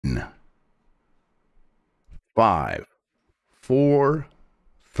5, 4,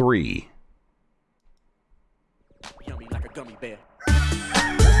 3. Yummy like a gummy bear.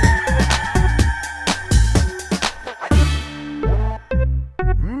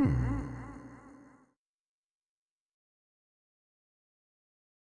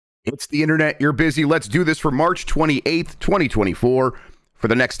 It's the internet. You're busy. Let's do this for March 28th, 2024. For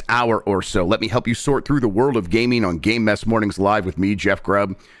the next hour or so, let me help you sort through the world of gaming on Game Mess Mornings Live with me, Jeff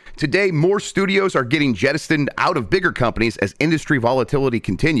Grubb. Today, more studios are getting jettisoned out of bigger companies as industry volatility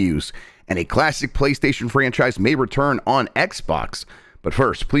continues, and a classic PlayStation franchise may return on Xbox. But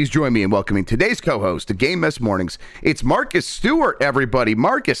first, please join me in welcoming today's co-host to Game Mess Mornings. It's Marcus Stewart, everybody.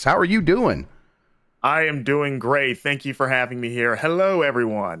 Marcus, how are you doing? I am doing great. Thank you for having me here. Hello,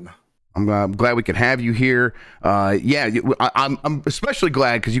 everyone. I'm glad we could have you here. I'm especially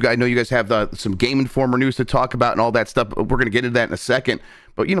glad because I know you guys have some Game Informer news to talk about and all that stuff. We're going to get into that in a second.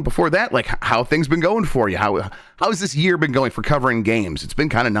 But before that, like, how things been going for you? How's this year been going for covering games? It's been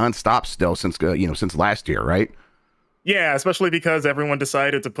kind of nonstop still since since last year, right? Yeah, especially because everyone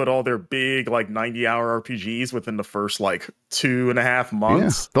decided to put all their big 90-hour RPGs within the first 2.5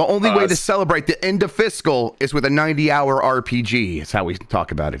 months. Yeah. The only way to celebrate the end of fiscal is with a 90-hour RPG. Is how we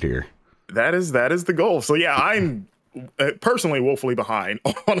talk about it here. That is the goal. So yeah, I'm personally woefully behind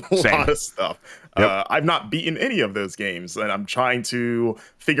on a lot of stuff. Yep. I've not beaten any of those games, and I'm trying to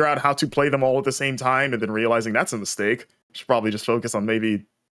figure out how to play them all at the same time, and then realizing that's a mistake. Should probably just focus on maybe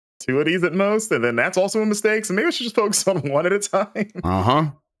 2 of these at most, and then that's also a mistake. So maybe I should just focus on one at a time.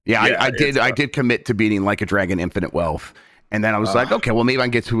 Yeah, I did commit to beating Like a Dragon Infinite Wealth, and then I was like, okay, well maybe I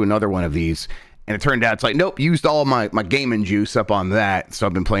can get to another one of these. And it turned out it's like, nope, used all my gaming juice up on that. So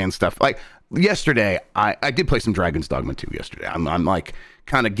I've been playing stuff like yesterday. I did play some Dragon's Dogma 2 yesterday. I'm like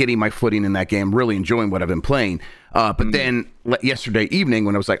kind of getting my footing in that game, really enjoying what I've been playing. But then yesterday evening,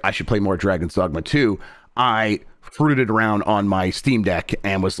 when I was like, I should play more Dragon's Dogma 2, I fruited around on my Steam Deck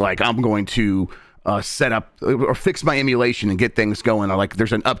and was like, I'm going to set up or fix my emulation and get things going.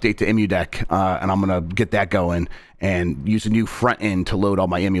 There's an update to EmuDeck, and I'm gonna get that going and use a new front end to load all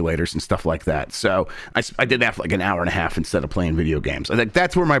my emulators and stuff like that. So I did that for like an hour and a half instead of playing video games. I think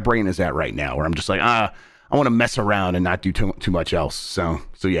that's where my brain is at right now, where I'm just like, I want to mess around and not do too much else. So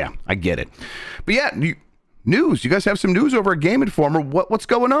yeah, I get it. But yeah, news. You guys have some news over at Game Informer. What's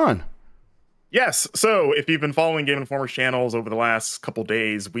going on? Yes. So if you've been following Game Informer's channels over the last couple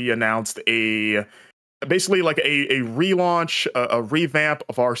days, we announced basically like a relaunch, a revamp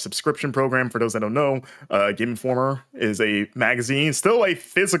of our subscription program. For those that don't know, Game Informer is a magazine, still a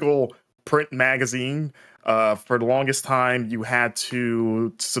physical print magazine. For the longest time, you had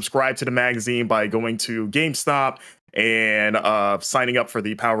to subscribe to the magazine by going to GameStop and signing up for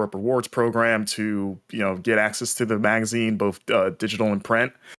the Power Up Rewards program to get access to the magazine, both digital and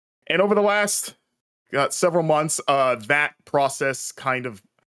print. And over the last several months, that process kind of,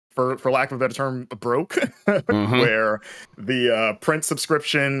 for lack of a better term, broke, where the print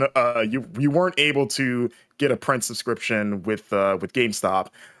subscription, you weren't able to get a print subscription with GameStop.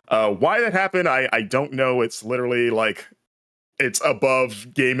 Why that happened, I don't know. It's literally it's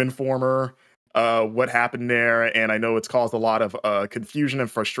above Game Informer, what happened there. And I know it's caused a lot of confusion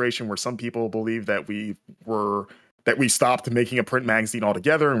and frustration, where some people believe that we stopped making a print magazine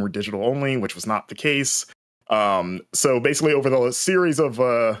altogether and we're digital only, which was not the case. So basically, over the series of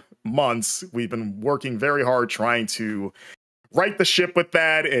months, we've been working very hard trying to right the ship with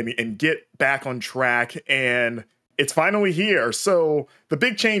that and get back on track. And it's finally here. So the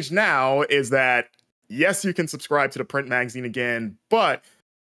big change now is that, yes, you can subscribe to the print magazine again, but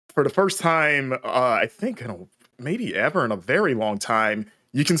for the first time, I think maybe ever in a very long time,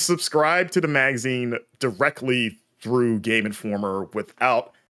 you can subscribe to the magazine directly through Game Informer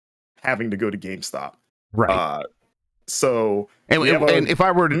without having to go to GameStop. Right. And if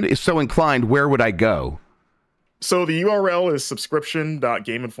I were so inclined, where would I go? So the URL is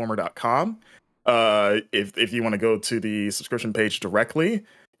subscription.gameinformer.com. If you want to go to the subscription page directly,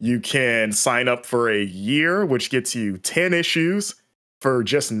 you can sign up for a year, which gets you 10 issues for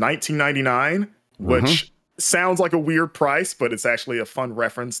just $19.99, which sounds like a weird price, but it's actually a fun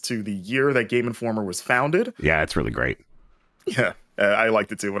reference to the year that Game Informer was founded. Yeah, it's really great. Yeah, I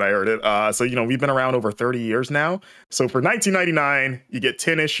liked it too when I heard it. So we've been around over 30 years now. So for $19.99, you get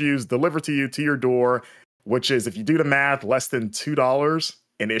 10 issues delivered to you to your door, which is, if you do the math, less than $2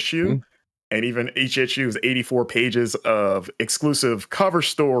 an issue. And even each issue is 84 pages of exclusive cover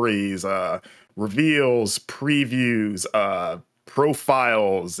stories, reveals, previews,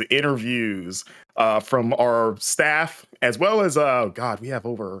 profiles, interviews from our staff, as well as we have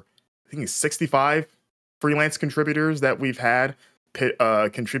over, I think it's 65 freelance contributors that we've had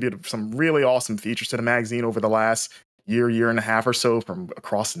contributed some really awesome features to the magazine over the last year and a half or so from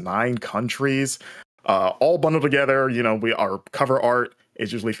across 9 countries, all bundled together. Our cover art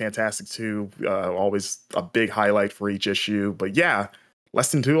is usually fantastic too. Always a big highlight for each issue. But yeah,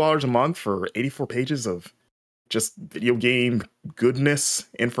 less than $2 a month for 84 pages of just video game goodness,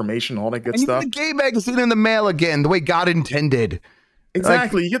 information, all that good and stuff. You get the game magazine in the mail again, the way God intended.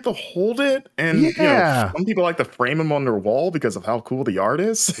 Exactly. You get to hold it, and some people like to frame them on their wall because of how cool the art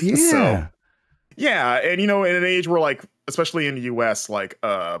is. Yeah. So, yeah, and in an age where, like, especially in the US, like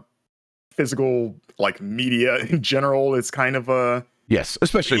physical like media in general is kind of a yes,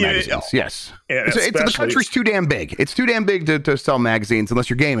 especially magazines. Yes, the country's too damn big. It's too damn big to sell magazines unless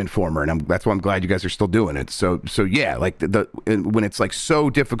you're Game Informer, and that's why I'm glad you guys are still doing it. So yeah, like when it's like so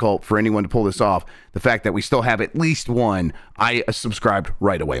difficult for anyone to pull this off, the fact that we still have at least one, I subscribed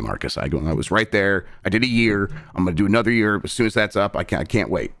right away, Marcus. I was right there. I did a year. I'm gonna do another year as soon as that's up. I can't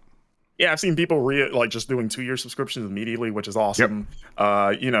wait. Yeah, I've seen people just doing 2-year subscriptions immediately, which is awesome.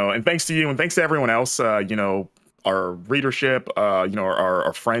 Yep. And thanks to you and thanks to everyone else, our readership,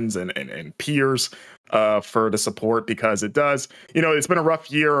 our friends and peers for the support, because it does, it's been a rough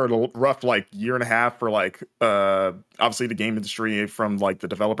year year and a half for obviously the game industry from like the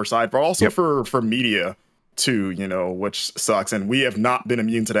developer side, but also for media too, which sucks. And we have not been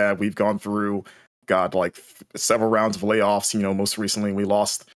immune to that. We've gone through, several rounds of layoffs. Most recently we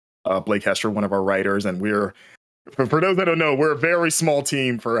lost Blake Hester, one of our writers, and we're, for those that don't know, we're a very small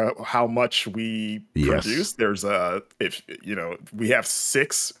team for how much we produce. There's we have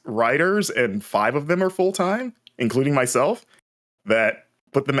 6 writers and 5 of them are full-time, including myself, that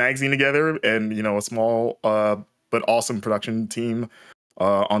put the magazine together, and a small but awesome production team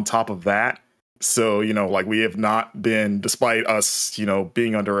on top of that. So, we have not been, despite us,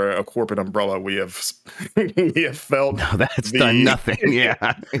 being under a corporate umbrella, we have felt done nothing.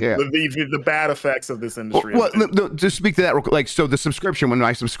 Yeah. The bad effects of this industry. Well, to speak to that real quick, so the subscription, when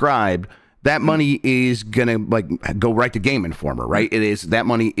I subscribe, that money is gonna go right to Game Informer, right? That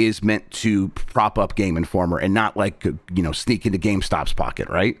money is meant to prop up Game Informer and not sneak into GameStop's pocket,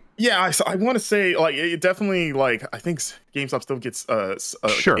 right? Yeah, I want to say it definitely I think GameStop still gets a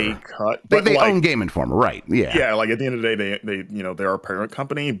cut. But they own Game Informer, right? Yeah. Yeah, at the end of the day, they're our parent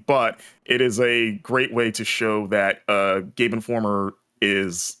company, but it is a great way to show that Game Informer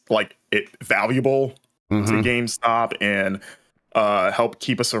is valuable to GameStop and help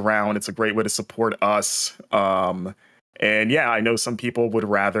keep us around. It's a great way to support us. And yeah, I know some people would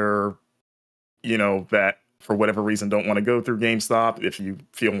rather, that for whatever reason don't want to go through GameStop. If you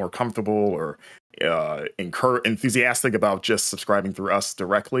feel more comfortable or enthusiastic about just subscribing through us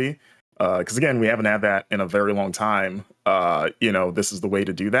directly, because again, we haven't had that in a very long time. This is the way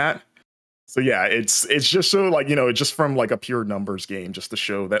to do that. So yeah, it's just so just from a pure numbers game, just to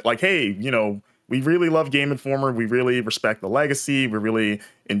show that hey, we really love Game Informer. We really respect the legacy. We really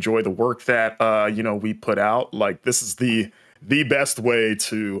enjoy the work that we put out. This is the best way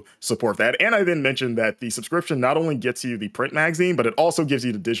to support that. And I didn't mention that the subscription not only gets you the print magazine, but it also gives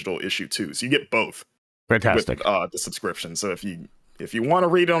you the digital issue too. So you get both. Fantastic. With, the subscription. So if you want to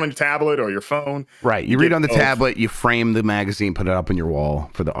read it on your tablet or your phone, right? You read on the tablet. You frame the magazine, put it up on your wall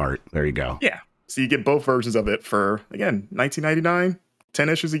for the art. There you go. Yeah. So you get both versions of it for, again, $19.99, 10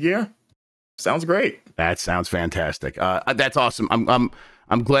 issues a year. Sounds great. That sounds fantastic. That's awesome.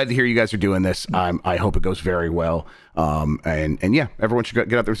 I'm glad to hear you guys are doing this. I hope it goes very well. And yeah, everyone should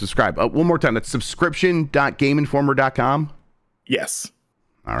get out there and subscribe. One more time, that's subscription.gameinformer.com. Yes.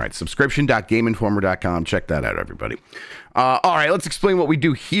 All right, subscription.gameinformer.com. Check that out, everybody. All right, let's explain what we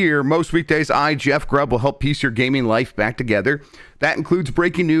do here. Most weekdays, I, Jeff Grubb, will help piece your gaming life back together. That includes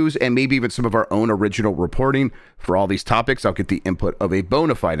breaking news and maybe even some of our own original reporting. For all these topics, I'll get the input of a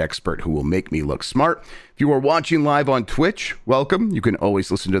bona fide expert who will make me look smart. If you are watching live on Twitch, welcome. You can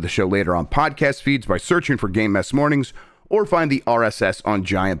always listen to the show later on podcast feeds by searching for Game Mess Mornings, or find the RSS on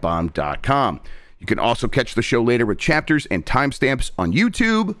giantbomb.com. You can also catch the show later with chapters and timestamps on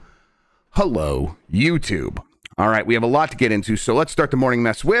YouTube. Hello, YouTube. All right, we have a lot to get into, so let's start the morning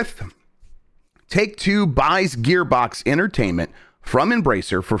mess with Take-Two buys Gearbox Entertainment from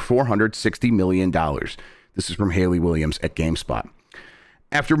Embracer for $460 million. This is from Haley Williams at GameSpot.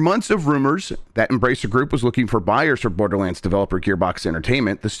 After months of rumors that Embracer Group was looking for buyers for Borderlands developer Gearbox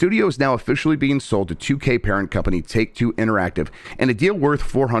Entertainment, the studio is now officially being sold to 2K parent company Take-Two Interactive in a deal worth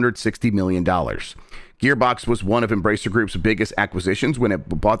 $460 million. Gearbox was one of Embracer Group's biggest acquisitions when it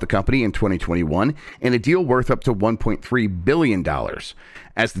bought the company in 2021, and a deal worth up to $1.3 billion.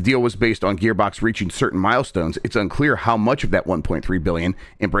 As the deal was based on Gearbox reaching certain milestones, it's unclear how much of that $1.3 billion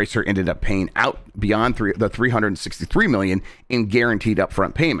Embracer ended up paying out beyond the $363 million in guaranteed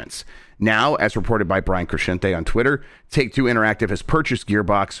upfront payments. Now, as reported by Brian Crescente on Twitter, Take-Two Interactive has purchased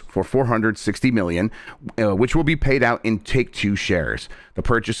Gearbox for $460 million, which will be paid out in Take-Two shares. The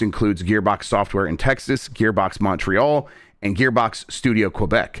purchase includes Gearbox Software in Texas, Gearbox Montreal, and Gearbox Studio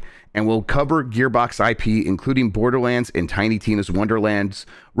Quebec, and will cover Gearbox IP, including Borderlands and Tiny Tina's Wonderlands,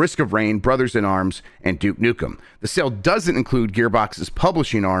 Risk of Rain, Brothers in Arms, and Duke Nukem. The sale doesn't include Gearbox's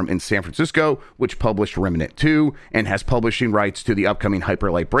publishing arm in San Francisco, which published Remnant 2 and has publishing rights to the upcoming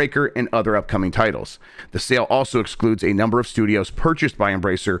Hyper Light Breaker and other upcoming titles. The sale also excludes a number of studios purchased by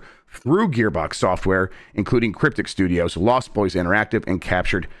Embracer through Gearbox Software, including Cryptic Studios, Lost Boys Interactive, and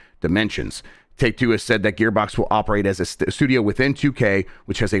Captured Dimensions. Take-Two has said that Gearbox will operate as a studio within 2K,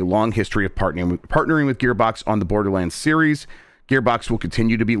 which has a long history of partnering with Gearbox on the Borderlands series. Gearbox will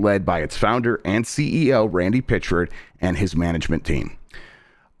continue to be led by its founder and CEO, Randy Pitchford, and his management team.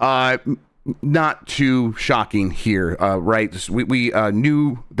 Not too shocking here, right? We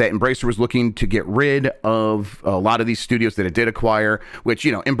knew that Embracer was looking to get rid of a lot of these studios that it did acquire, which,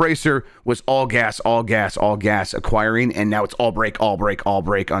 you know, Embracer was all gas acquiring, and now it's all break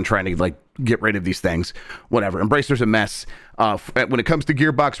on trying to, like, get rid of these things. Whatever. Embracer's a mess. When it comes to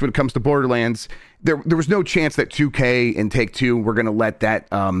Gearbox, when it comes to Borderlands, there was no chance that 2K and Take-Two were going to let that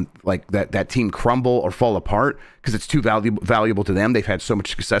that team crumble or fall apart, because it's too valuable to them. They've had so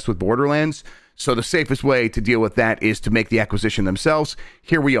much success with Borderlands. So the safest way to deal with that is to make the acquisition themselves.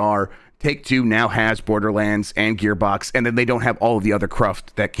 Here we are. Take-Two now has Borderlands and Gearbox, and then they don't have all of the other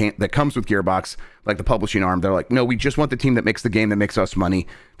cruft that comes with Gearbox, like the publishing arm. They're like, no, we just want the team that makes the game, that makes us money.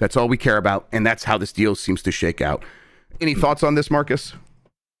 That's all we care about, and that's how this deal seems to shake out. Any thoughts on this, Marcus?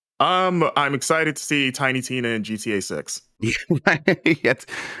 I'm excited to see Tiny Tina in GTA 6. It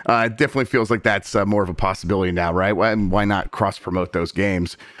definitely feels like that's more of a possibility now, right? Why not cross-promote those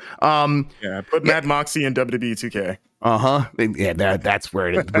games? Put Mad Moxie in WWE 2K. Yeah, that's where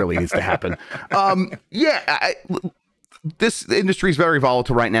it really needs to happen. This industry is very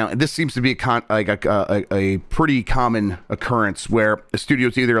volatile right now, and this seems to be a pretty common occurrence where a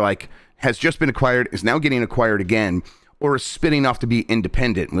studio's either like has just been acquired, is now getting acquired again, or is spinning off to be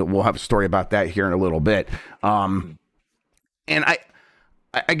independent. We'll have a story about that here in a little bit. And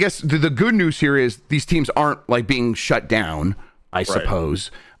I guess the good news here is these teams aren't like being shut down, I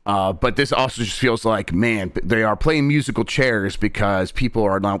suppose. But this also just feels like, man, they are playing musical chairs because people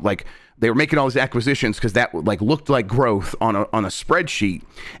are not like, they were making all these acquisitions because that like looked like growth on a spreadsheet,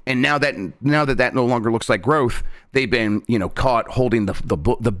 and now that no longer looks like growth, they've been, you know, caught holding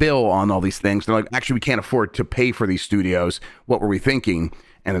the bill on all these things. They're like, actually, we can't afford to pay for these studios. What were we thinking?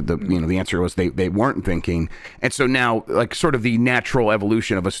 And the answer was they weren't thinking. And so now, like, sort of the natural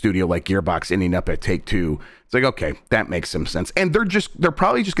evolution of a studio like Gearbox ending up at Take-Two, it's like, okay, that makes some sense. And they're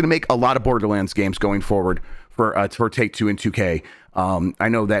probably just going to make a lot of Borderlands games going forward for Take-Two and 2K. I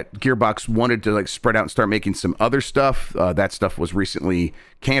know that Gearbox wanted to like spread out and start making some other stuff. That stuff was recently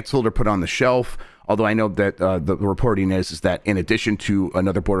canceled or put on the shelf. Although I know that the reporting is that in addition to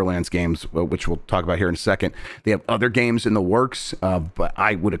another Borderlands games, which we'll talk about here in a second, they have other games in the works. But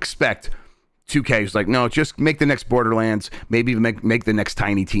I would expect 2K is like, no, just make the next Borderlands, maybe even make the next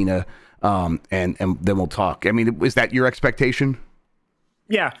Tiny Tina, and then we'll talk. I mean, is that your expectation?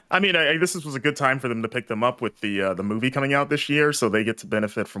 Yeah, I mean, this was a good time for them to pick them up with the movie coming out this year, so they get to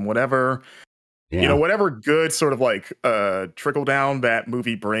benefit from whatever. Yeah. You know, whatever good sort of like trickle down that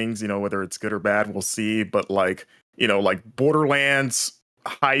movie brings, you know, whether it's good or bad, we'll see. But like, you know, like Borderlands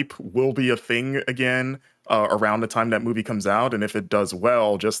hype will be a thing again around the time that movie comes out. And if it does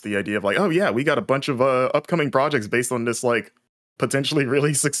well, just the idea of like, oh yeah, we got a bunch of upcoming projects based on this like potentially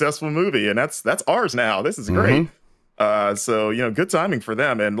really successful movie, and that's ours now. This is great. So, you know, good timing for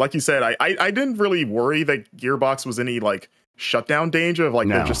them. And like you said, I didn't really worry that Gearbox was any like shutdown danger of like,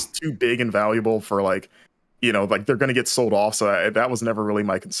 they're just too big and valuable for like, you know, like they're going to get sold off. So that was never really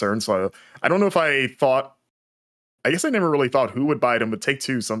my concern. So I don't know if I guess I never really thought who would buy them, but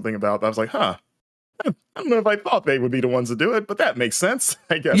Take-Two something about that. I was like, I don't know if I thought they would be the ones to do it, but that makes sense.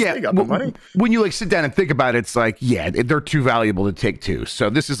 I guess they got the money. When you like sit down and think about it, it's like, yeah, they're too valuable to Take-Two.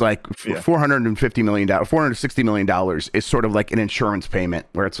 So this is like $450 million, $460 million is sort of like an insurance payment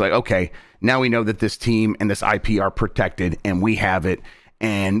where it's like, okay, now we know that this team and this IP are protected and we have it.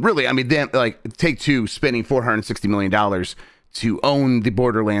 And really, I mean, then like Take-Two spending $460 million to own the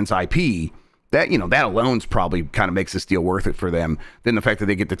Borderlands IP that, that alone's probably kind of makes this deal worth it for them. Then the fact that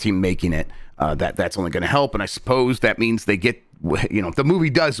they get the team making it, that's only going to help. And I suppose that means they get, if the movie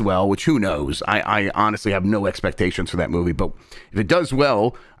does well, which who knows? I honestly have no expectations for that movie, but if it does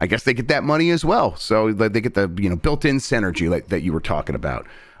well, I guess they get that money as well. So they get the, built-in synergy that you were talking about.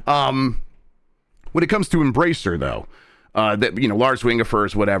 When it comes to Embracer, though, that Lars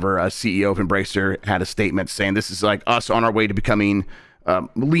Wingefers, whatever, CEO of Embracer, had a statement saying this is like us on our way to becoming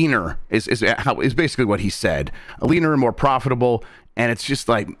leaner. Is basically what he said. Leaner and more profitable, and it's just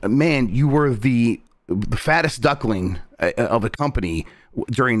like, man, you were the fattest duckling of a company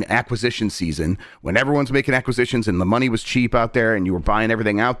during acquisition season when everyone's making acquisitions and the money was cheap out there, and you were buying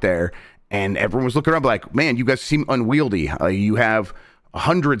everything out there, and everyone was looking around like, man, you guys seem unwieldy. You have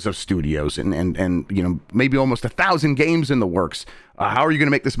hundreds of studios and maybe almost 1,000 games in the works. How are you going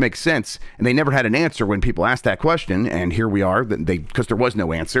to make this make sense? And they never had an answer when people asked that question, and here we are, because there was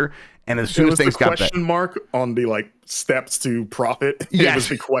no answer. And as soon as things got that question mark on the steps to profit, yes. It was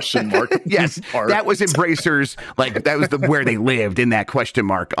the question mark. Yes, that was Embracer's, that was where they lived, in that question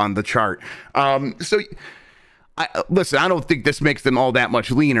mark on the chart. Listen, I don't think this makes them all that much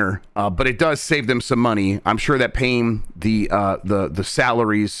leaner, but it does save them some money. I'm sure that paying the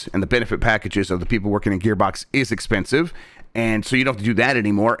salaries and the benefit packages of the people working in Gearbox is expensive, and so you don't have to do that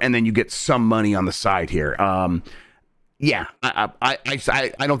anymore. And then you get some money on the side here. Yeah, I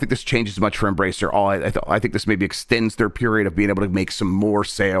don't think this changes much for Embracer. I think this maybe extends their period of being able to make some more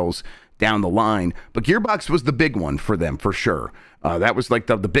sales down the line. But Gearbox was the big one for them, for sure. That was like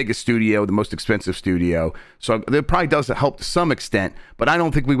the biggest studio, the most expensive studio. So it probably does help to some extent, but I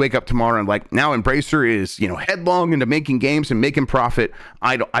don't think we wake up tomorrow and now Embracer is, headlong into making games and making profit.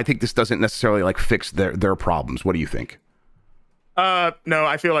 I think this doesn't necessarily fix their problems. What do you think? No,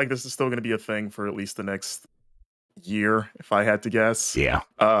 I feel like this is still going to be a thing for at least the next year, if I had to guess. Yeah.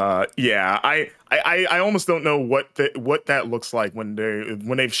 Yeah. I almost don't know what that looks like when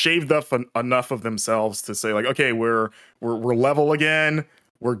they've shaved up enough of themselves to say okay, we're level again,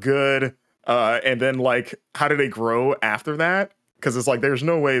 we're good, and then how do they grow after that? Because it's there's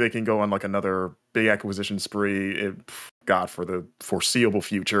no way they can go on another big acquisition spree, God, for the foreseeable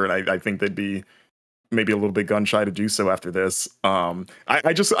future, and I think they'd be maybe a little bit gun shy to do so after this. I'm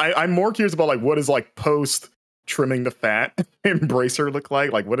more curious about what is post trimming the fat Embracer look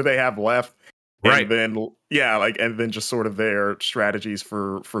like what do they have left, right? And then and then just sort of their strategies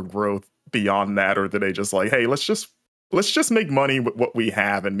for growth beyond that, or do they just hey, let's just make money with what we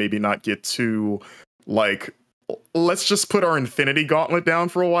have and maybe not get too let's just put our Infinity Gauntlet down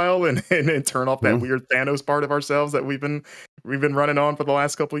for a while and turn off that weird Thanos part of ourselves that we've been running on for the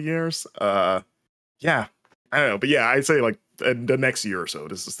last couple of years. Yeah, I don't know, but yeah, I'd say the next year or so,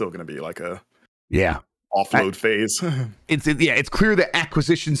 this is still going to be a offload phase. It's clear that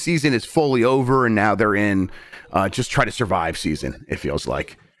acquisition season is fully over, and now they're in just try to survive season, it feels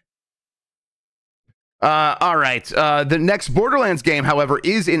like. All right. The next Borderlands game, however,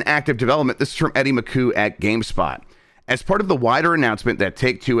 is in active development. This is from Eddie McCoo at GameSpot. As part of the wider announcement that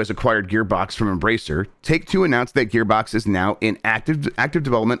Take-Two has acquired Gearbox from Embracer, Take-Two announced that Gearbox is now in active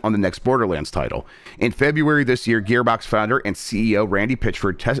development on the next Borderlands title. In February this year, Gearbox founder and CEO Randy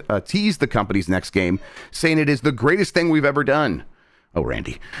Pitchford teased the company's next game, saying it is the greatest thing we've ever done. Oh,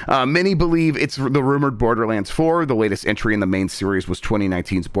 Randy. Many believe it's the rumored Borderlands 4. The latest entry in the main series was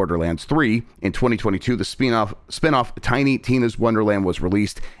 2019's Borderlands 3. In 2022, the spin-off Tiny Tina's Wonderland was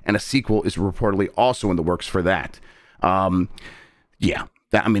released, and a sequel is reportedly also in the works for that.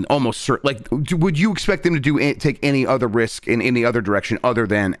 Almost certain. Would you expect them to take any other risk in any other direction other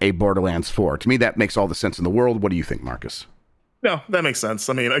than a Borderlands 4? To me, that makes all the sense in the world. What do you think, Marcus? No, that makes sense.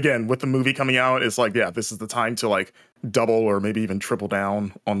 I mean, again, with the movie coming out, it's this is the time to double or maybe even triple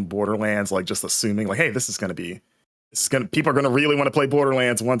down on Borderlands, just assuming hey, people are gonna really want to play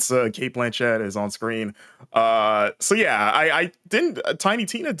Borderlands once Cate Blanchett is on screen. So yeah, I didn't. Tiny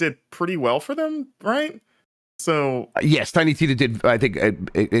Tina did pretty well for them, right? So yes, Tiny Tina did. I think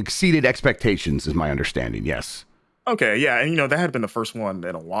exceeded expectations, is my understanding. Yes. Okay. Yeah, and that had been the first one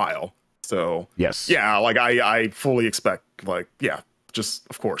in a while. So yes. Yeah, I fully expect just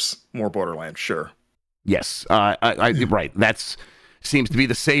of course more Borderlands. Sure. Yes. Right. That's seems to be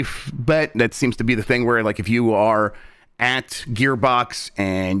the safe bet. That seems to be the thing where if you are at Gearbox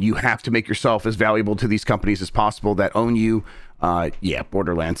and you have to make yourself as valuable to these companies as possible that own you.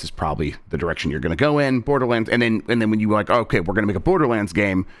 Borderlands is probably the direction you're going to go in. Borderlands, and then when you okay, we're going to make a Borderlands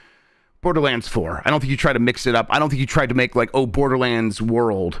game, Borderlands 4. I don't think you try to mix it up. I don't think you tried to make Borderlands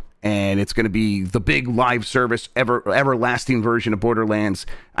World, and it's going to be the big live service, everlasting version of Borderlands.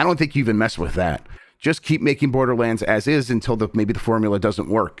 I don't think you even mess with that. just keep making Borderlands as is until maybe the formula doesn't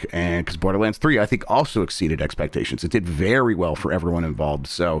work. And because Borderlands 3, I think, also exceeded expectations. It did very well for everyone involved.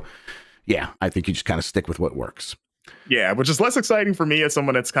 So, yeah, I think you just kind of stick with what works. Yeah, which is less exciting for me as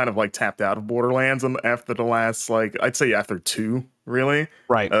someone that's kind of like tapped out of Borderlands after the last, like, I'd say after 2, really.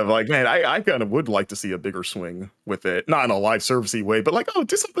 Right. Of like, man, I kind of would like to see a bigger swing with it. Not in a live servicey way, but like, oh,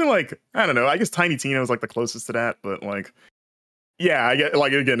 do something like, I don't know. I guess Tiny Tina was like the closest to that, but like, yeah, I get,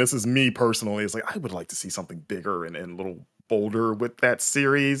 like, again, this is me personally. It's like, I would like to see something bigger and a little bolder with that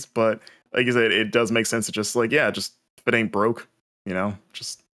series. But like I said, it does make sense to just like, yeah, just if it ain't broke,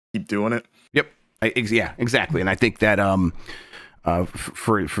 just keep doing it. Yep. Yeah, exactly. And I think that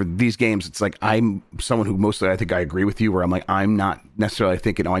for these games, it's like I'm someone who mostly, I think I agree with you, where I'm like, I'm not necessarily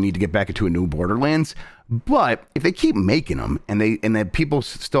thinking, oh, I need to get back into a new Borderlands. But if they keep making them and then people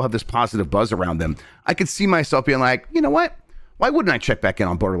still have this positive buzz around them, I could see myself being like, you know what? Why wouldn't I check back in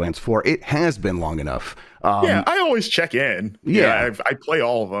on Borderlands 4? It has been long enough. Yeah, I always check in. Yeah, I play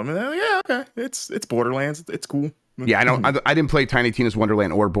all of them. And yeah, okay, it's Borderlands. It's cool. Yeah, I didn't play Tiny Tina's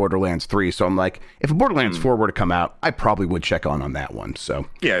Wonderland or Borderlands 3, so I'm like, if a Borderlands 4 were to come out, I probably would check on that one. So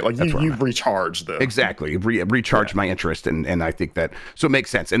yeah, like you've recharged though. Exactly, recharged my interest, and I think that so it makes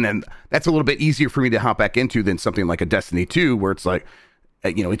sense. And then that's a little bit easier for me to hop back into than something like a Destiny 2, where it's like,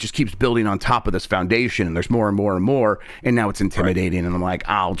 it just keeps building on top of this foundation, and there's more and more and more, and now it's intimidating. Right. And I'm like,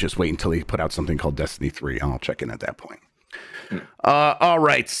 I'll just wait until they put out something called Destiny 3. I'll check in at that point. All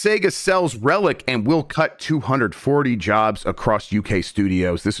right. Sega sells Relic and will cut 240 jobs across UK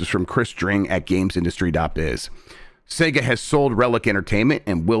studios. This is from Chris Dring at gamesindustry.biz. Sega has sold Relic Entertainment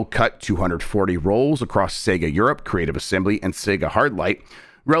and will cut 240 roles across Sega Europe, Creative Assembly, and Sega Hardlight.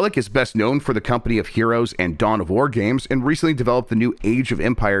 Relic is best known for the Company of Heroes and Dawn of War games and recently developed the new Age of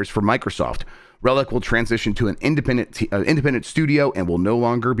Empires for Microsoft. Relic will transition to an independent studio and will no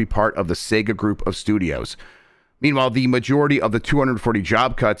longer be part of the Sega group of studios. Meanwhile, the majority of the 240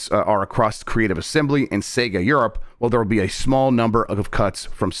 job cuts are across Creative Assembly and Sega Europe, while there will be a small number of cuts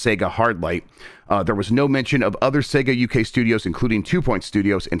from Sega Hardlight. There was no mention of other Sega UK studios, including 2 Point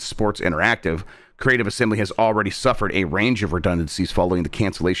Studios and Sports Interactive. Creative Assembly has already suffered a range of redundancies following the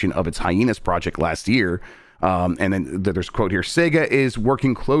cancellation of its Hyenas project last year. And then there's a quote here, Sega is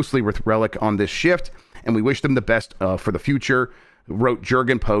working closely with Relic on this shift, and we wish them the best for the future, wrote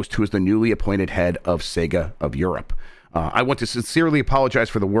Jurgen Post, who is the newly appointed head of Sega of Europe. I want to sincerely apologize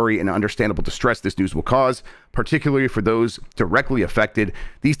for the worry and understandable distress this news will cause, particularly for those directly affected.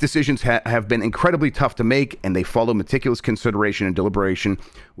 These decisions have been incredibly tough to make, and they follow meticulous consideration and deliberation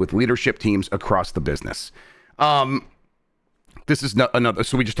with leadership teams across the business. This is another.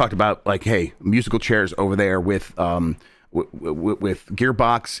 So we just talked about, like, hey, musical chairs over there with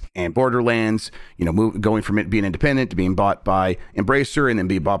Gearbox and Borderlands, going from it being independent to being bought by Embracer and then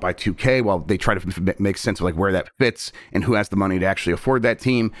being bought by 2K, while they try to make sense of like where that fits and who has the money to actually afford that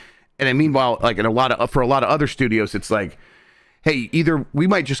team. And then meanwhile, like for a lot of other studios, it's like, hey, either we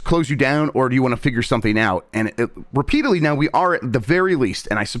might just close you down or do you want to figure something out? And repeatedly now we are at the very least,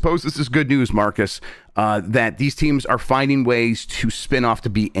 and I suppose this is good news, Marcus, that these teams are finding ways to spin off to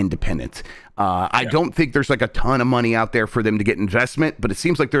be independent. I don't think there's like a ton of money out there for them to get investment, but it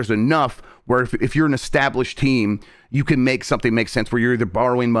seems like there's enough where if you're an established team, you can make something make sense where you're either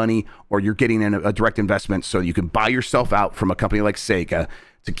borrowing money or you're getting a direct investment so you can buy yourself out from a company like Sega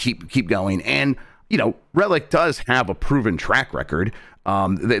to keep going. And Relic does have a proven track record.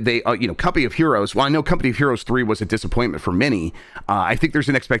 They Company of Heroes. Well, I know Company of Heroes 3 was a disappointment for many. I think there's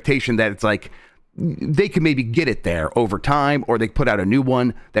an expectation that it's like they could maybe get it there over time, or they put out a new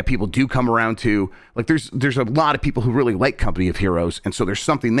one that people do come around to. Like there's a lot of people who really like Company of Heroes, and so there's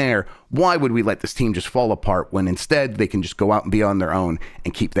something there. Why would we let this team just fall apart when instead they can just go out and be on their own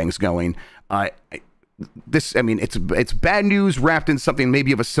and keep things going? It's bad news wrapped in something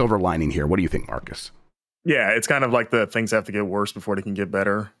maybe of a silver lining here. What do you think, Marcus? Yeah, it's kind of like the things have to get worse before they can get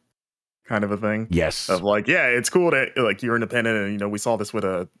better kind of a thing. Yes. Of like, yeah, it's cool that like you're independent, and we saw this with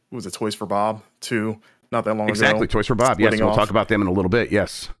was it Toys for Bob too, not that long ago. Exactly, Toys for Bob. Yes, we'll talk about them in a little bit.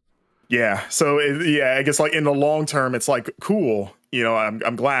 Yes. Yeah. So I guess like in the long term, it's like cool.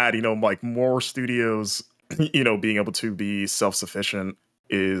 I'm glad like more studios, being able to be self-sufficient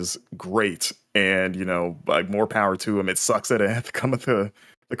is great, and like more power to them. It sucks that it had to come at the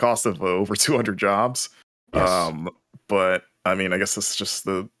cost of over 200 jobs. Yes. But I mean, I guess it's just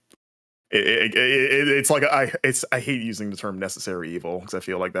it's like I hate using the term necessary evil, because I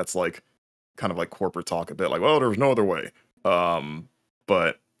feel like that's like kind of like corporate talk a bit, like, well, there was no other way.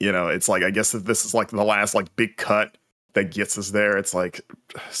 But it's like, I guess that this is like the last like big cut that gets us there. It's like,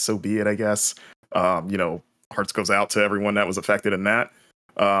 so be it, I guess. Hearts goes out to everyone that was affected in that.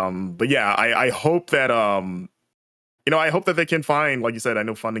 But yeah, I hope that I hope that they can find, like you said, I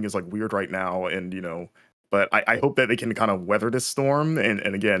know funding is like weird right now, and but I hope that they can kind of weather this storm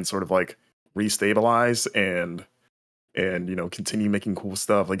and again sort of like restabilize and continue making cool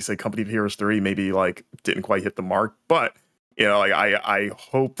stuff. Like you said, Company of Heroes 3 maybe like didn't quite hit the mark, but like I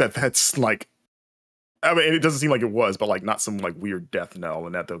hope that that's like, I mean, it doesn't seem like it was, but like not some like weird death knell,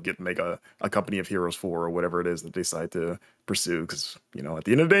 and that they'll make a Company of Heroes 4 or whatever it is that they decide to pursue. Because at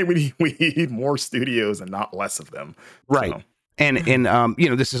the end of the day, we need more studios and not less of them. Right. So. And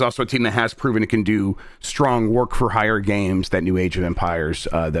this is also a team that has proven it can do strong work for hire games. That new Age of Empires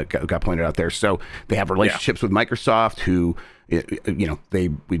that got pointed out there. So they have relationships with Microsoft, who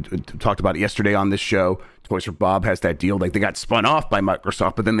we talked about it yesterday on this show. Toys for Bob has that deal. Like, they got spun off by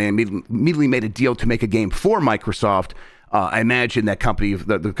Microsoft, but then they immediately made a deal to make a game for Microsoft. I imagine that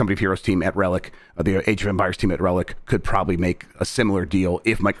the Company of Heroes team at Relic, the Age of Empires team at Relic, could probably make a similar deal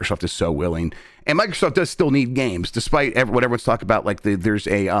if Microsoft is so willing. And Microsoft does still need games, despite what everyone's talking about. Like, there's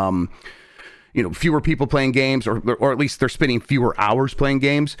a fewer people playing games, or at least they're spending fewer hours playing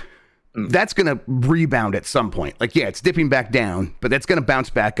games. That's going to rebound at some point. Like, yeah, it's dipping back down, but that's going to bounce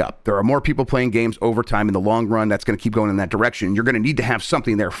back up. There are more people playing games over time. In the long run, that's going to keep going in that direction. You're going to need to have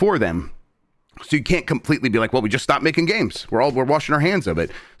something there for them. So you can't completely be like, well, we just stopped making games. We're washing our hands of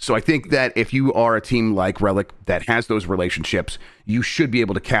it. So I think that if you are a team like Relic that has those relationships, you should be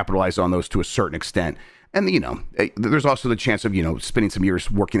able to capitalize on those to a certain extent. And, there's also the chance of, spending some years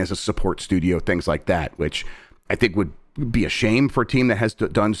working as a support studio, things like that, which I think would be a shame for a team that has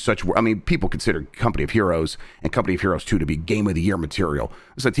done such work. I mean, people consider Company of Heroes and Company of Heroes 2 to be Game of the Year material.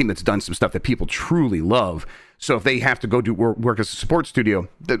 It's a team that's done some stuff that people truly love. So if they have to go do work as a support studio,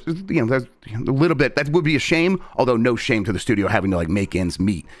 there's a little bit, that would be a shame, although no shame to the studio having to like make ends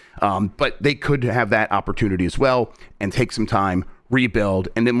meet. But they could have that opportunity as well and take some time, rebuild,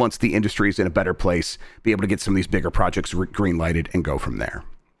 and then once the industry is in a better place, be able to get some of these bigger projects green lighted and go from there.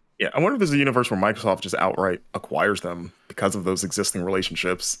 Yeah, I wonder if there's a universe where Microsoft just outright acquires them because of those existing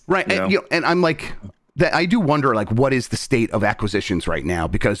relationships. Right. And I'm like, that I do wonder, like, what is the state of acquisitions right now?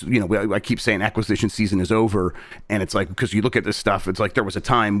 Because, I keep saying acquisition season is over. And it's like, because you look at this stuff, it's like there was a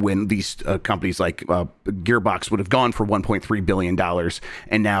time when these companies like Gearbox would have gone for $1.3 billion.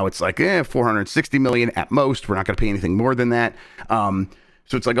 And now it's like, $460 million at most. We're not going to pay anything more than that. So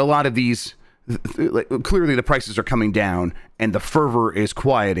it's like a lot of these, clearly the prices are coming down and the fervor is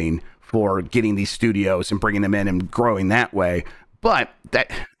quieting for getting these studios and bringing them in and growing that way. But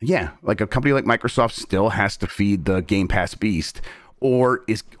like a company like Microsoft still has to feed the Game Pass beast. Or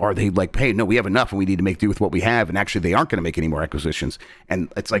are they like, hey, no, we have enough and we need to make do with what we have, and actually they aren't going to make any more acquisitions?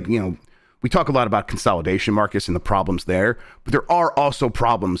 And it's like, we talk a lot about consolidation, Marcus, and the problems there, but there are also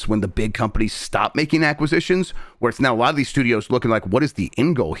problems when the big companies stop making acquisitions, where it's now a lot of these studios looking like, what is the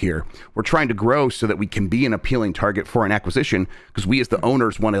end goal here? We're trying to grow so that we can be an appealing target for an acquisition, because we as the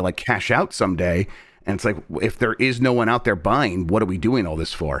owners want to like cash out someday. And it's like, if there is no one out there buying, what are we doing all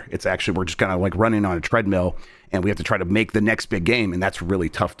this for? It's actually, we're just kind of like running on a treadmill, and we have to try to make the next big game, and that's really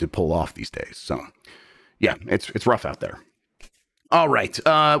tough to pull off these days. So yeah, it's rough out there. All right,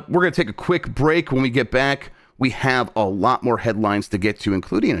 we're going to take a quick break. When we get back, we have a lot more headlines to get to,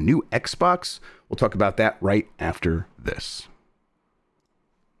 including a new Xbox. We'll talk about that right after this.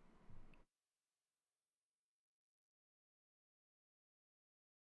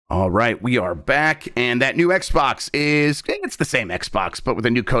 All right, we are back, and that new Xbox it's the same Xbox, but with a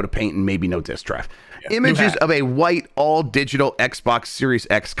new coat of paint and maybe no disk drive. Yeah, images of a white, all-digital Xbox Series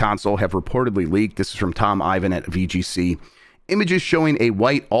X console have reportedly leaked. This is from Tom Ivan at VGC. Images showing a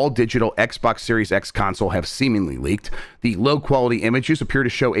white, all-digital Xbox Series X console have seemingly leaked. The low-quality images appear to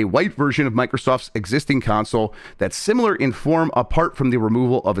show a white version of Microsoft's existing console that's similar in form apart from the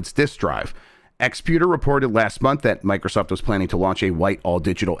removal of its disk drive. Xputer reported last month that Microsoft was planning to launch a white,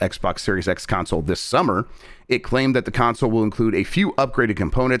 all-digital Xbox Series X console this summer. It claimed that the console will include a few upgraded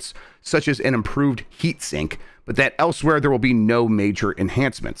components, such as an improved heatsink, but that elsewhere there will be no major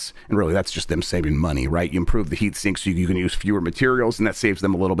enhancements. And really, that's just them saving money, right? You improve the heatsink so you can use fewer materials, and that saves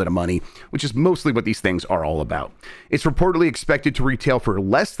them a little bit of money, which is mostly what these things are all about. It's reportedly expected to retail for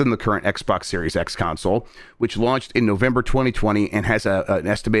less than the current Xbox Series X console, which launched in November 2020 and has an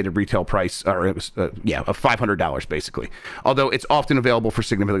estimated retail price of $500, basically. Although it's often available for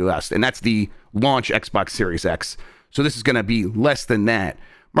significantly less, and that's the launch Xbox Series X. So this is going to be less than that.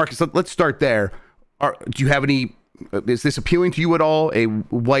 Marcus, let's start there. Do you have any? Is this appealing to you at all? A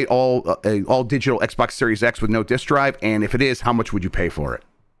white all digital Xbox Series X with no disk drive, and if it is, how much would you pay for it?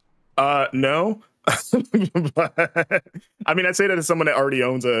 No. But, I mean, I'd say that as someone that already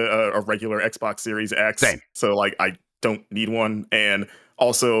owns a regular Xbox Series X. Same. So like I don't need one, and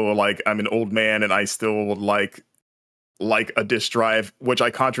Also, like, I'm an old man and I still like a disk drive, which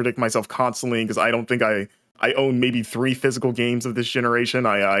I contradict myself constantly because I don't think I own maybe 3 physical games of this generation.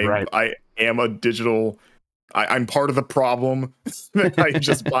 Right. I am a digital. I'm part of the problem that I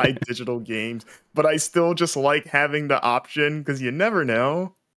just buy digital games, but I still just like having the option because you never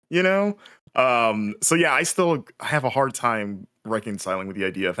know, you know. So yeah, I have a hard time reconciling with the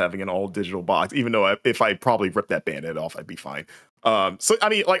idea of having an all digital box, even though if I probably rip that Band-Aid off, I'd be fine. So I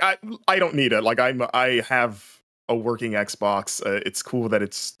mean, like I don't need it. Like I have a working Xbox. It's cool that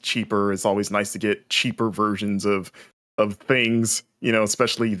it's cheaper. It's always nice to get cheaper versions of things, you know,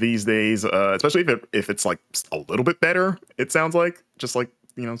 especially these days. Especially if it's like a little bit better. It sounds like, just like,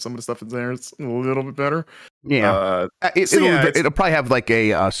 you know, some of the stuff that's there, it's a little bit better. Yeah, it'll probably have like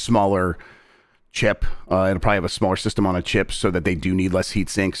a smaller chip. It'll probably have a smaller system on a chip so that they do need less heat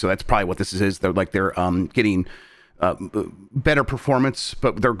sink. So that's probably what this is. They're getting better performance,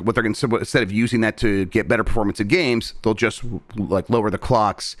 but what they're going to, instead of using that to get better performance in games, they'll just like lower the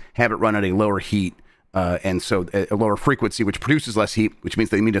clocks, have it run at a lower heat, and so a lower frequency, which produces less heat, which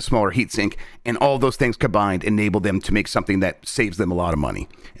means they need a smaller heat sink, and all those things combined enable them to make something that saves them a lot of money,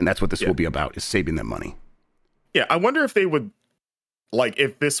 and that's what this will be about, is saving them money. Yeah, I wonder if they would, like,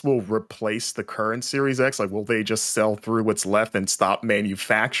 if this will replace the current Series X. Like, will they just sell through what's left and stop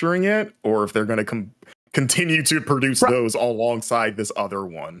manufacturing it, or if they're going to continue to produce those alongside this other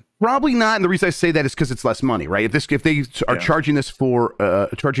one? Probably not, and the reason I say that is because it's less money, right? If they are charging this for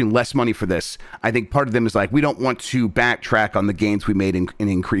charging less money for this, I think part of them is like, we don't want to backtrack on the gains we made in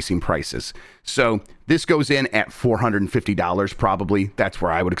increasing prices. So this goes in at $450 probably. That's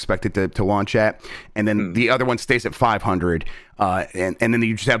where I would expect it to launch at, and then the other one stays at $500, and then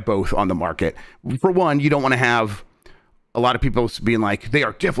you just have both on the market. For one, you don't want to have a lot of people being like, they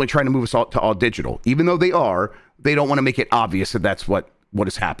are definitely trying to move us all to all digital. Even though they are, they don't want to make it obvious that that's what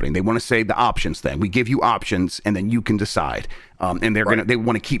is happening. They want to say the options thing. We give you options and then you can decide. And they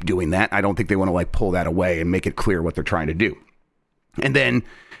want to keep doing that. I don't think they want to like pull that away and make it clear what they're trying to do. And then,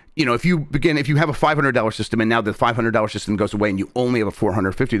 you know, if you have a $500 system and now the $500 system goes away and you only have a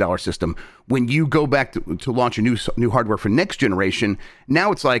 $450 system, when you go back to launch a new hardware for next generation,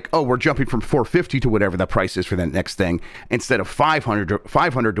 now it's like, oh, we're jumping from $450 to whatever the price is for that next thing, instead of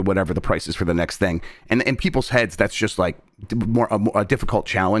 $500 to whatever the price is for the next thing. And in people's heads, that's just like a difficult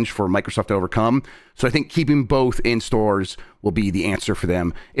challenge for Microsoft to overcome. So I think keeping both in stores will be the answer for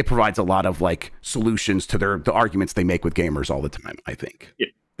them. It provides a lot of like solutions to the arguments they make with gamers all the time, I think. Yeah.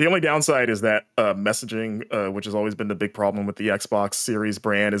 The only downside is that messaging, which has always been the big problem with the Xbox Series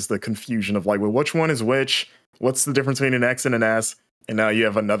brand, is the confusion of like, well, which one is which? What's the difference between an X and an S? And now you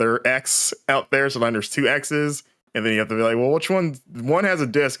have another X out there, so then there's 2 X's, and then you have to be like, well, which one has a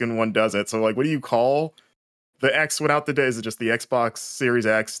disc and one doesn't? So like, what do you call the X without the disc? Is it just the Xbox Series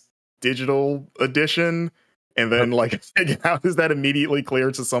X digital edition? And then, like, how is that immediately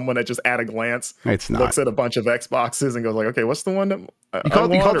clear to someone that just at a glance looks at a bunch of Xboxes and goes like, okay, what's the one that you call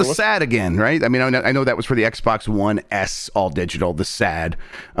it the SAD again, right? I mean, I know that was for the Xbox One S all digital, the SAD,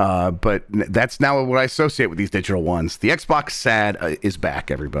 but that's now what I associate with these digital ones. The Xbox SAD is back,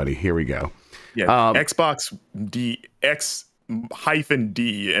 everybody. Here we go. Yeah, Xbox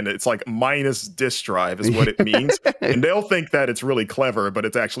X-D, and it's like minus disk drive is what it means. And they'll think that it's really clever, but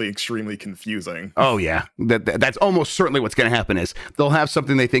it's actually extremely confusing. Oh yeah, that's almost certainly what's going to happen. Is they'll have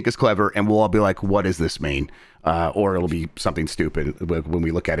something they think is clever, and we'll all be like, what does this mean? Or it'll be something stupid when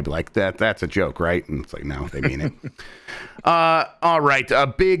we look at it, be like, that's a joke, right? And it's like, no, they mean it. All right, a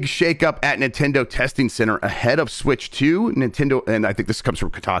big shakeup at Nintendo Testing Center ahead of Switch 2. Nintendo, and I think this comes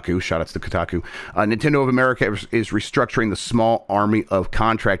from Kotaku. Shout outs to Kotaku. Nintendo of America is restructuring the small army of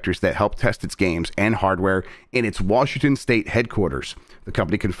contractors that help test its games and hardware in its Washington State headquarters. The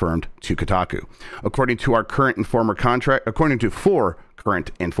company confirmed to Kotaku. According to four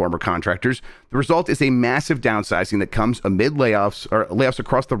current and former contractors, the result is a massive downsizing that comes amid layoffs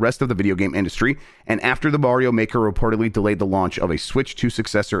across the rest of the video game industry, and after the Mario Maker reportedly delayed the launch of a Switch 2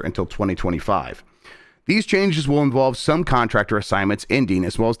 successor until 2025. These changes will involve some contractor assignments ending,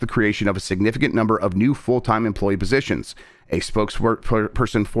 as well as the creation of a significant number of new full-time employee positions, a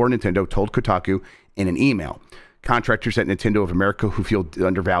spokesperson for Nintendo told Kotaku in an email. Contractors at Nintendo of America who feel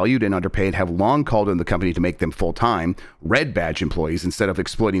undervalued and underpaid have long called on the company to make them full-time, red badge employees instead of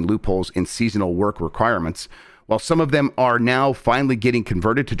exploiting loopholes in seasonal work requirements. While some of them are now finally getting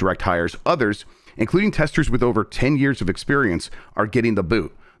converted to direct hires, others, including testers with over 10 years of experience, are getting the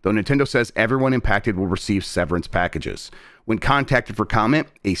boot, though Nintendo says everyone impacted will receive severance packages. When contacted for comment,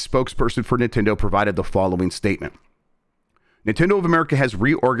 a spokesperson for Nintendo provided the following statement. Nintendo of America has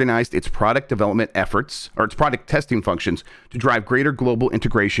reorganized its product development efforts, or its product testing functions, to drive greater global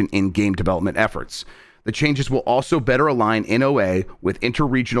integration in game development efforts. The changes will also better align NOA with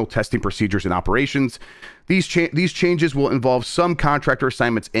interregional testing procedures and operations. These changes will involve some contractor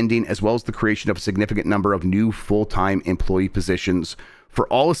assignments ending, as well as the creation of a significant number of new full-time employee positions. For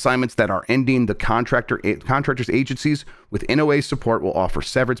all assignments that are ending, the contractors' agencies with NOA support will offer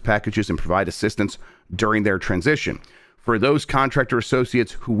severance packages and provide assistance during their transition. For those contractor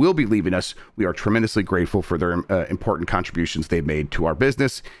associates who will be leaving us, we are tremendously grateful for their important contributions they've made to our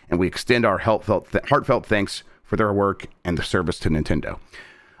business, and we extend our heartfelt thanks for their work and the service to Nintendo.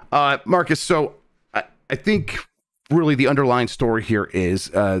 Marcus, so I think really the underlying story here is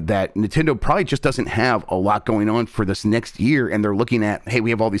that Nintendo probably just doesn't have a lot going on for this next year, and they're looking at, hey,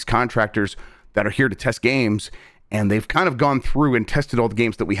 we have all these contractors that are here to test games, and they've kind of gone through and tested all the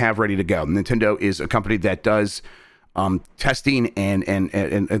games that we have ready to go. Nintendo is a company that does testing and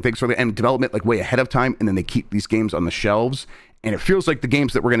things for and development like way ahead of time, and then they keep these games on the shelves. And it feels like the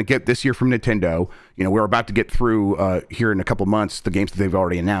games that we're going to get this year from Nintendo, you know, we're about to get through here in a couple months the games that they've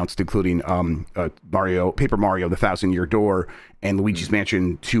already announced, including Paper Mario, The Thousand Year Door, and Luigi's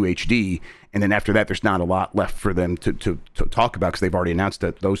Mansion 2 HD. And then after that, there's not a lot left for them to talk about, because they've already announced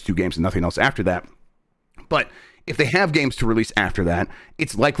that those two games and nothing else after that. But if they have games to release after that,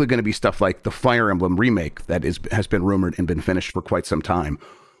 it's likely going to be stuff like the Fire Emblem remake that has been rumored and been finished for quite some time,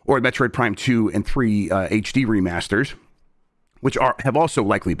 or Metroid Prime 2 and 3 HD remasters, which have also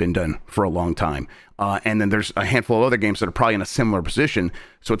likely been done for a long time. And then there's a handful of other games that are probably in a similar position.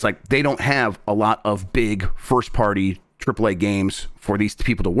 So it's like they don't have a lot of big first-party AAA games for these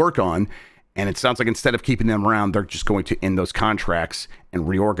people to work on. And it sounds like instead of keeping them around, they're just going to end those contracts and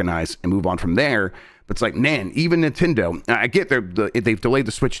reorganize and move on from there. But it's like, man, even Nintendo, I get they've delayed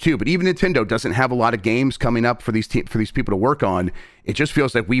the Switch too, but even Nintendo doesn't have a lot of games coming up for these people to work on. It just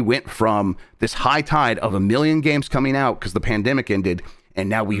feels like we went from this high tide of 1 million games coming out because the pandemic ended, and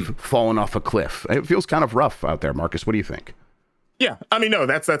now we've fallen off a cliff. It feels kind of rough out there, Marcus. What do you think? Yeah, I mean, no,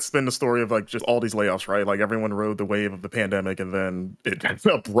 that's been the story of like just all these layoffs, right? Like everyone rode the wave of the pandemic, and then it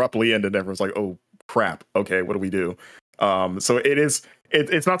abruptly ended. Everyone's like, oh crap, okay, what do we do? So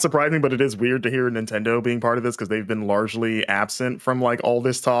it's not surprising, but it is weird to hear Nintendo being part of this, because they've been largely absent from like all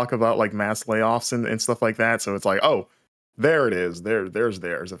this talk about like mass layoffs and stuff like that. So it's like, oh, there it is. There's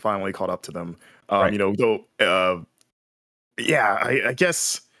theirs. It finally caught up to them. Right. You know, though, yeah, I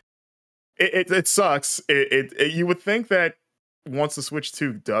guess it sucks. You would think that once the Switch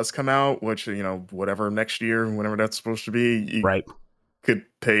 2 does come out, which, you know, whatever next year, whenever that's supposed to be, you right, could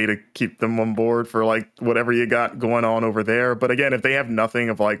pay to keep them on board for like whatever you got going on over there. But again, if they have nothing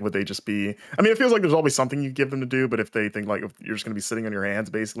of like, would they just be, I mean, it feels like there's always something you give them to do, but if they think like if you're just going to be sitting on your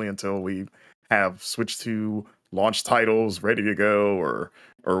hands basically until we have Switch 2 launch titles ready to go, or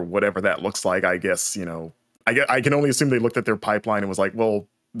whatever that looks like, I guess, you know, I can only assume they looked at their pipeline and was like, well,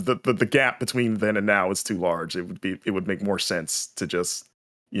 the gap between then and now is too large. It would make more sense to just,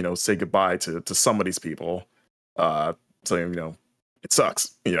 you know, say goodbye to some of these people. So, you know, it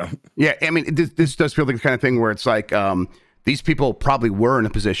sucks, you know? Yeah, I mean, this does feel like the kind of thing where it's like these people probably were in a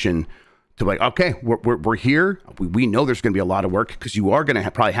position to like, okay, we're here. We know there's going to be a lot of work, because you are going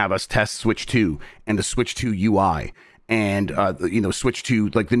to probably have us test Switch 2 and the Switch 2 UI and, you know, Switch 2,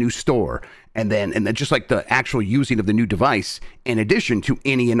 like the new store. And then just like the actual using of the new device, in addition to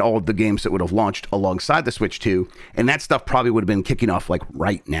any and all of the games that would have launched alongside the Switch 2. And that stuff probably would have been kicking off like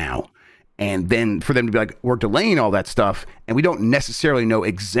right now. And then for them to be like, we're delaying all that stuff, and we don't necessarily know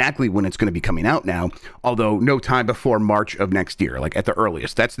exactly when it's going to be coming out now, although no time before March of next year, like at the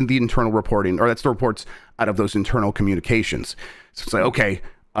earliest. That's the internal reporting, or that's the reports out of those internal communications. So it's like, okay,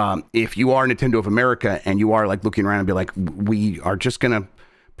 if you are Nintendo of America and you are like looking around and be like, we are just going to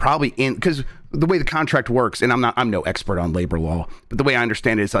probably because the way the contract works, and I'm no expert on labor law, but the way I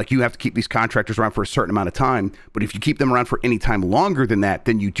understand it is like you have to keep these contractors around for a certain amount of time. But if you keep them around for any time longer than that,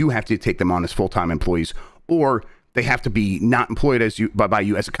 then you do have to take them on as full-time employees, or they have to be not employed by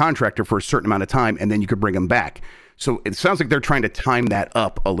you as a contractor for a certain amount of time, and then you could bring them back. So it sounds like they're trying to time that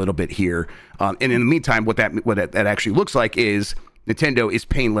up a little bit here. And in the meantime, what that actually looks like is Nintendo is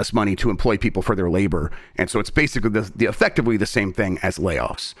paying less money to employ people for their labor. And so it's basically effectively the same thing as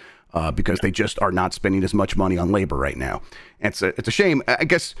layoffs, because they just are not spending as much money on labor right now. And it's a shame. I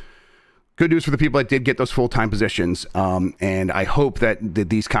guess good news for the people that did get those full-time positions. And I hope that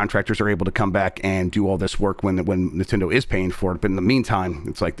these contractors are able to come back and do all this work when Nintendo is paying for it. But in the meantime,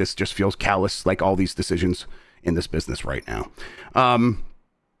 it's like this just feels callous, like all these decisions in this business right now.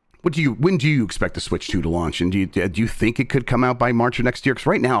 When do you expect the Switch 2 to launch? And do you think it could come out by March of next year? Because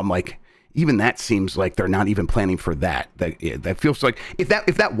right now I'm like, even that seems like they're not even planning for that. That feels like if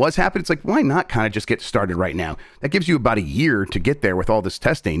that was happening, it's like, why not kind of just get started right now? That gives you about a year to get there with all this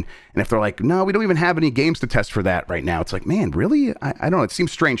testing. And if they're like, no, we don't even have any games to test for that right now, it's like, man, really? I don't know. It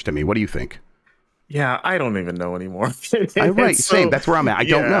seems strange to me. What do you think? Yeah, I don't even know anymore. Right, same. That's where I'm at. I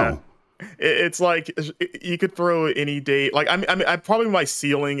don't know. It's like you could throw any date. Like I probably my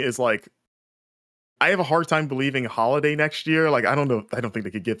ceiling is like, I have a hard time believing holiday next year. Like, I don't know. I don't think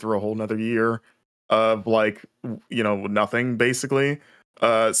they could get through a whole nother year of like, nothing basically.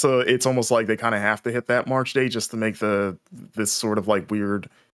 So it's almost like they kind of have to hit that March date just to make this sort of like weird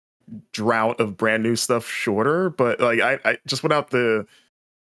drought of brand new stuff shorter. But like, I just without the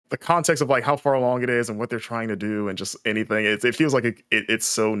context of like how far along it is and what they're trying to do and just anything, it feels like it's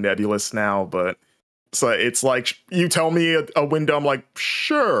so nebulous now. But so it's like you tell me a window, I'm like,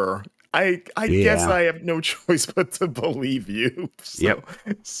 sure. I guess I have no choice but to believe you. So, yep.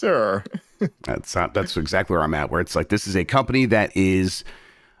 Sure. That's exactly where I'm at, where it's like, this is a company that is,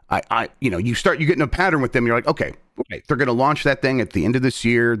 you get in a pattern with them. You're like, okay, they're going to launch that thing at the end of this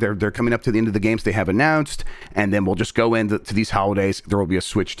year. They're coming up to the end of the games they have announced. And then we'll just go into these holidays. There will be a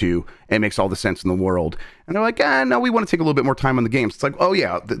Switch 2. It makes all the sense in the world. And they're like, no, we want to take a little bit more time on the games. It's like, oh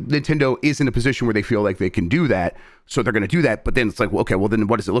yeah, Nintendo is in a position where they feel like they can do that. So they're going to do that. But then it's like, well, okay, well then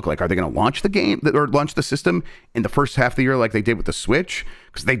what does it look like? Are they going to launch the game or launch the system in the first half of the year like they did with the Switch?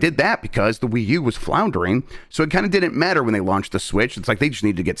 Because they did that because the Wii U was floundering. So it kind of didn't matter when they launched the Switch. It's like they just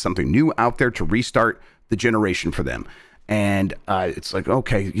needed to get something new out there to restart the generation for them. And it's like,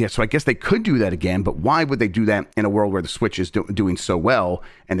 okay, yeah, so I guess they could do that again, but why would they do that in a world where the Switch is doing so well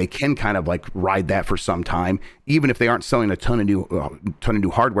and they can kind of like ride that for some time, even if they aren't selling a ton of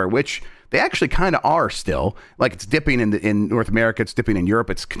new hardware, which they actually kind of are still. Like, it's dipping in North America, it's dipping in Europe,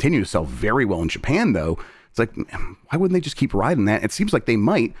 it's continuing to sell very well in Japan though. It's like, why wouldn't they just keep riding that? It seems like they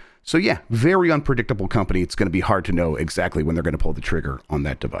might. So yeah, very unpredictable company. It's going to be hard to know exactly when they're going to pull the trigger on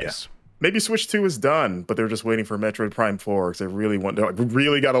that device. Yeah. Maybe Switch 2 is done, but they're just waiting for Metroid Prime 4 because they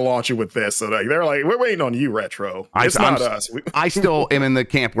really got to launch it with this. So they're like, we're waiting on you, Retro. It's not us. I still am in the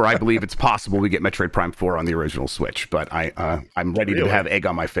camp where I believe it's possible we get Metroid Prime 4 on the original Switch, but I'm ready to have egg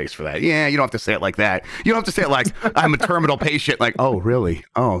on my face for that. Yeah, you don't have to say it like that. You don't have to say it like I'm a terminal patient. Like, oh, really?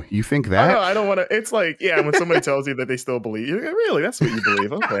 Oh, you think that? I don't want to. It's like, yeah, when somebody tells you that they still believe, really, that's what you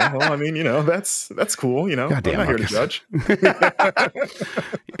believe. Okay, well, I mean, that's cool. God damn, I'm not here to judge.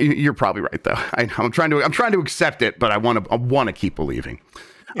 You're probably right though. I'm trying to accept it, but I want to keep believing.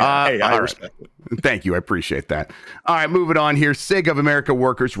 Yeah, hey, I respect it. Thank you. I appreciate that. All right, moving on here. Sega of America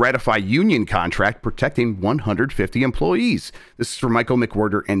workers ratify union contract protecting 150 employees. This is from Michael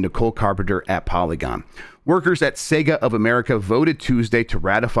McWhorter and Nicole Carpenter at Polygon. Workers at Sega of America voted Tuesday to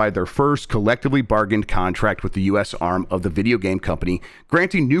ratify their first collectively bargained contract with the U.S. arm of the video game company,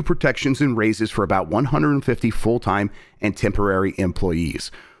 granting new protections and raises for about 150 full-time and temporary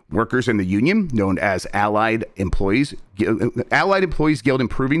employees. Workers in the union, known as Allied Employees Guild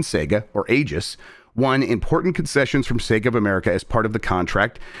Improving Sega, or AEGIS, won important concessions from Sega of America as part of the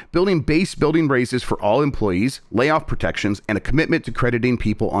contract, building raises for all employees, layoff protections, and a commitment to crediting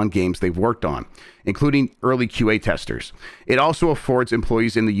people on games they've worked on, including early QA testers. It also affords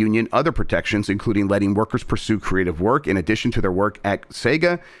employees in the union other protections, including letting workers pursue creative work in addition to their work at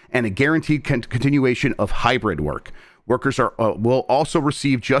Sega, and a guaranteed continuation of hybrid work. Workers will also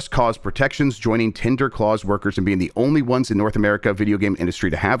receive just cause protections, joining tender clause workers and being the only ones in North America video game industry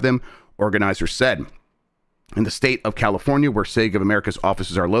to have them, organizers said. In the state of California, where Sega of America's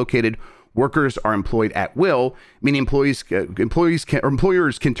offices are located, workers are employed at will, meaning employers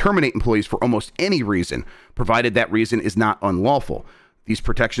can terminate employees for almost any reason, provided that reason is not unlawful. These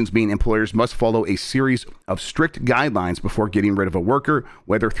protections mean employers must follow a series of strict guidelines before getting rid of a worker,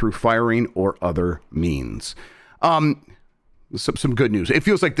 whether through firing or other means. Some good news. It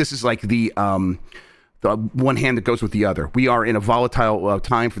feels like this is like the one hand that goes with the other. We are in a volatile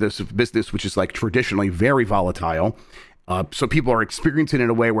time for this business, which is like traditionally very volatile. So people are experiencing it in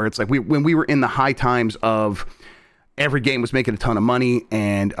a way where it's like when we were in the high times of every game was making a ton of money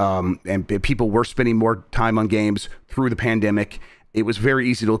and people were spending more time on games through the pandemic. It was very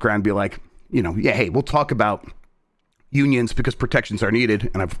easy to look around and be like, yeah, hey, we'll talk about unions because protections are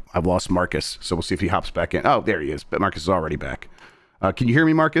needed. And I've lost Marcus, so we'll see if he hops back in. Oh, there he is. But Marcus is already back. Can you hear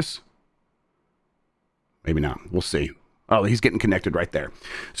me, Marcus? Maybe not. We'll see. Oh, he's getting connected right there.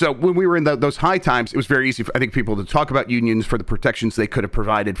 So when we were in those high times, it was very easy for, I think, people to talk about unions for the protections they could have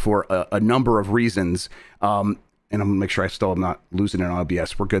provided for a number of reasons. and I'm gonna make sure I still am not losing it on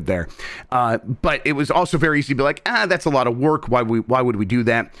OBS. We're good there. But it was also very easy to be like, that's a lot of work. Why would we do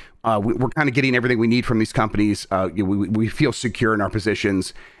that? We're kind of getting everything we need from these companies. We feel secure in our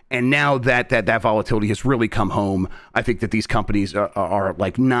positions. And now that volatility has really come home, I think that these companies are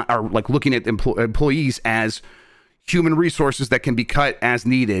looking at employees as human resources that can be cut as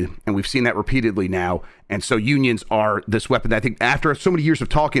needed, and we've seen that repeatedly now. And so unions are this weapon that I think after so many years of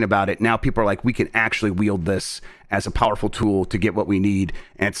talking about it, now people are like, we can actually wield this as a powerful tool to get what we need.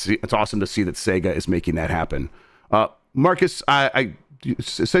 And it's awesome to see that Sega is making that happen. Marcus, it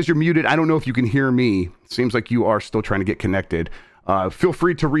says you're muted. I don't know if you can hear me. It seems like you are still trying to get connected. Feel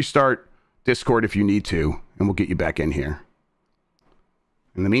free to restart Discord if you need to, and we'll get you back in here.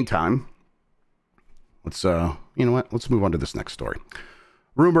 In the meantime, let's let's move on to this next story.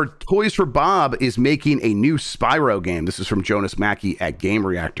 Rumored Toys for Bob is making a new Spyro game. This is from Jonas Mackey at Game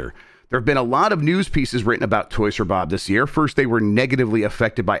Reactor. There have been a lot of news pieces written about Toys for Bob this year. First, they were negatively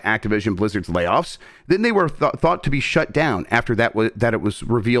affected by Activision Blizzard's layoffs. Then they were thought to be shut down after that it was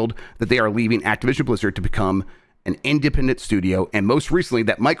revealed that they are leaving Activision Blizzard to become an independent studio, and most recently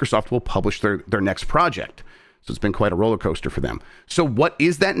that Microsoft will publish their next project. So it's been quite a roller coaster for them. So what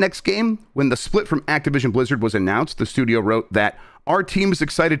is that next game? When the split from Activision Blizzard was announced, the studio wrote that our team is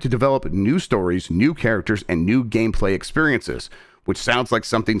excited to develop new stories, new characters, and new gameplay experiences, which sounds like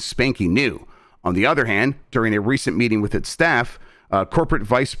something spanking new. On the other hand, during a recent meeting with its staff, corporate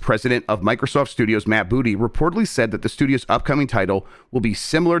vice president of Microsoft Studios, Matt Booty, reportedly said that the studio's upcoming title will be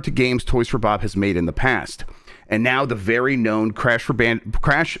similar to games Toys for Bob has made in the past. And now the very known Crash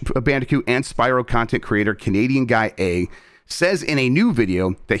Bandicoot and Spyro content creator, Canadian Guy A, says in a new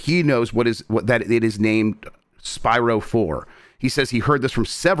video that he knows that it is named Spyro 4. He says he heard this from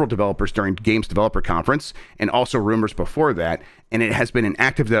several developers during Games Developer Conference and also rumors before that, and it has been in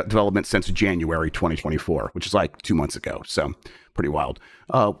active development since January 2024, which is like 2 months ago. So pretty wild.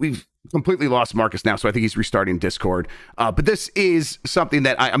 We've completely lost Marcus now, so I think he's restarting Discord. But this is something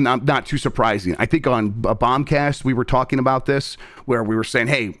that I'm not too surprising. I think on a Bombcast, we were talking about this, where we were saying,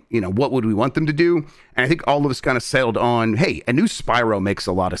 hey, what would we want them to do? And I think all of us kind of settled on, hey, a new Spyro makes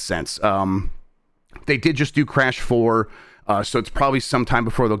a lot of sense. They did just do Crash 4, so it's probably sometime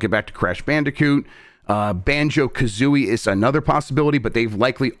before they'll get back to Crash Bandicoot. Banjo-Kazooie is another possibility, but they've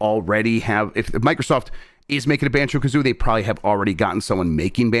likely already have, if Microsoft is making a Banjo-Kazooie, they probably have already gotten someone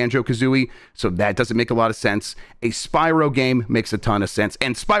making Banjo-Kazooie, so that doesn't make a lot of sense. A Spyro game makes a ton of sense,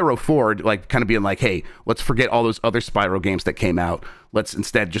 and Spyro 4, kind of being like, hey, let's forget all those other Spyro games that came out. Let's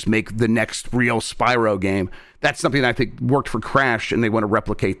instead just make the next real Spyro game. That's something that I think worked for Crash, and they want to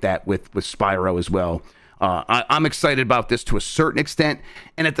replicate that with Spyro as well. I'm excited about this to a certain extent,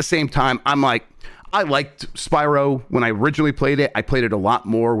 and at the same time, I'm like, I liked Spyro when I originally played it. I played it a lot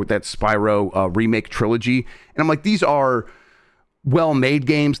more with that Spyro remake trilogy. And I'm like, these are well-made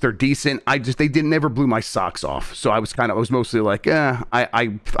games. They're decent. They never blew my socks off. So I was mostly like, I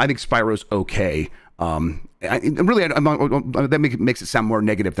think Spyro's okay. That makes it sound more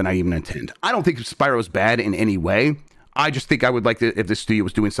negative than I even intend. I don't think Spyro's bad in any way. I just think I would like if the studio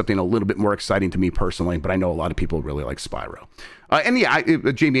was doing something a little bit more exciting to me personally, but I know a lot of people really like Spyro.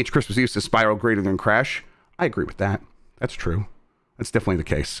 Jamie H. Christmas Eve says Spyro greater than Crash. I agree with that. That's true. That's definitely the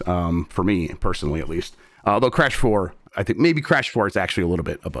case, for me personally at least. Although Crash 4, I think maybe Crash 4 is actually a little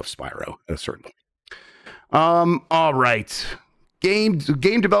bit above Spyro at a certain point. All right. Game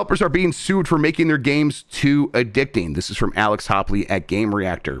developers are being sued for making their games too addicting. This is from Alex Hopley at Game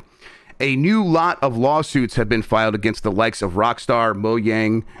Reactor. A new lot of lawsuits have been filed against the likes of Rockstar,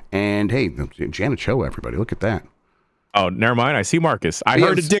 Mojang, and hey, Janet Cho, everybody. Look at that. Oh, never mind. I see Marcus. I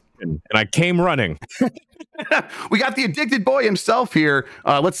heard addiction, and I came running. We got the addicted boy himself here.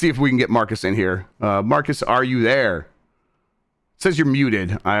 Let's see if we can get Marcus in here. Marcus, are you there? It says you're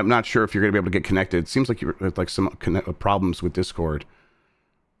muted. I'm not sure if you're going to be able to get connected. It seems like you're like some problems with Discord.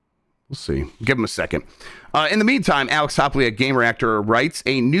 We'll see. Give him a second. In the meantime, Alex Hopley at Game Reactor writes,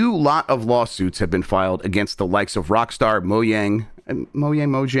 a new lot of lawsuits have been filed against the likes of Rockstar, Mojang,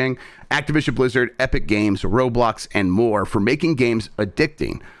 Activision Blizzard, Epic Games, Roblox, and more for making games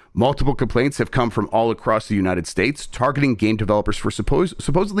addicting. Multiple complaints have come from all across the United States, targeting game developers for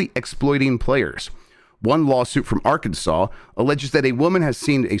supposedly exploiting players. One lawsuit from Arkansas alleges that a woman has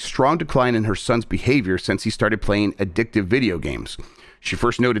seen a strong decline in her son's behavior since he started playing addictive video games. She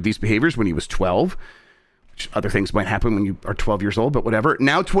first noted these behaviors when he was 12. Other things might happen when you are 12 years old, but whatever.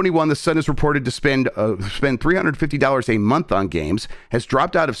 Now 21, the son is reported to spend $350 a month on games, has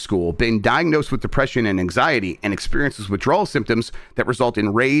dropped out of school, been diagnosed with depression and anxiety, and experiences withdrawal symptoms that result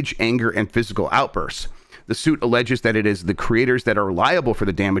in rage, anger, and physical outbursts. The suit alleges that it is the creators that are liable for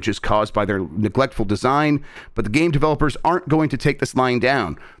the damages caused by their neglectful design, but the game developers aren't going to take this lying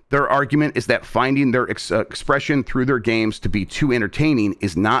down. Their argument is that finding their expression through their games to be too entertaining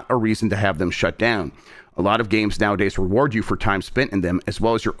is not a reason to have them shut down. A lot of games nowadays reward you for time spent in them, as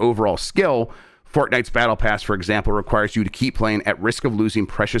well as your overall skill. Fortnite's Battle Pass, for example, requires you to keep playing at risk of losing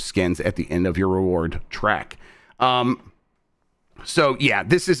precious skins at the end of your reward track. So yeah,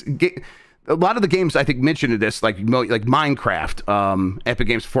 this is a lot of the games I think mentioned this, like Minecraft, Epic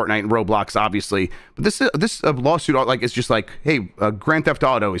Games, Fortnite, and Roblox, obviously. But this lawsuit, like, is just like, hey, Grand Theft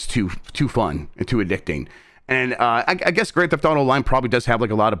Auto is too fun and too addicting. And I guess Grand Theft Auto Online probably does have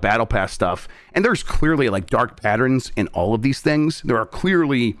like a lot of Battle Pass stuff, and there's clearly like dark patterns in all of these things. There are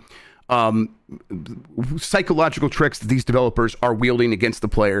clearly psychological tricks that these developers are wielding against the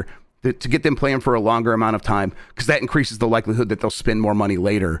player to get them playing for a longer amount of time, because that increases the likelihood that they'll spend more money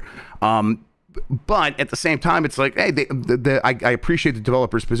later. But at the same time, it's like, hey, I appreciate the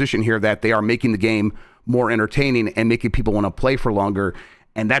developer's position here that they are making the game more entertaining and making people want to play for longer.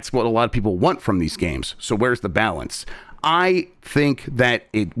 And that's what a lot of people want from these games. So where's the balance? I think that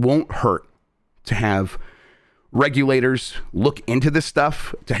it won't hurt to have regulators look into this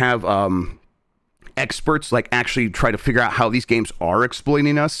stuff, to have experts like actually try to figure out how these games are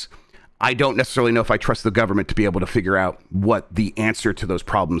exploiting us. I don't necessarily know if I trust the government to be able to figure out what the answer to those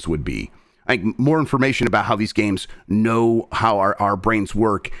problems would be. I think more information about how these games know how our brains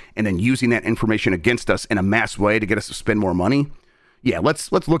work, and then using that information against us in a mass way to get us to spend more money. Yeah,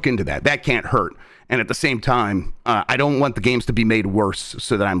 let's look into that. That can't hurt. And at the same time, I don't want the games to be made worse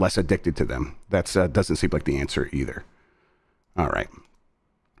so that I'm less addicted to them. That doesn't seem like the answer either. All right.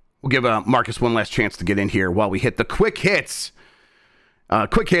 We'll give Marcus one last chance to get in here while we hit the quick hits.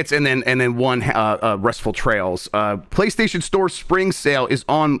 Quick hits and then one restful trails. PlayStation Store Spring Sale is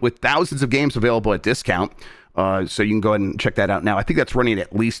on with thousands of games available at discount. So you can go ahead and check that out now. I think that's running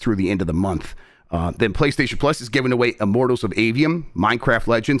at least through the end of the month. Then PlayStation Plus is giving away Immortals of Avium, Minecraft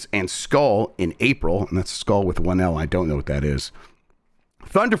Legends, and Skull in April. And that's Skull with one L. I don't know what that is.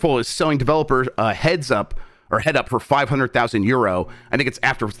 Thunderful is selling developer Head Up for 500,000 euro. I think it's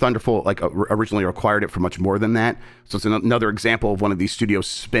after Thunderful originally acquired it for much more than that. So it's another example of one of these studios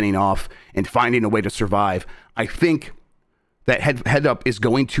spinning off and finding a way to survive. I think that Head Up is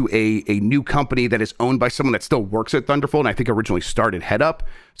going to a new company that is owned by someone that still works at Thunderful, and I think originally started Head Up.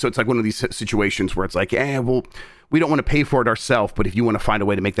 So it's like one of these situations where it's like, well, we don't want to pay for it ourselves, but if you want to find a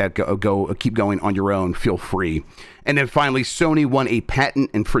way to make that keep going on your own, feel free. And then finally, Sony won a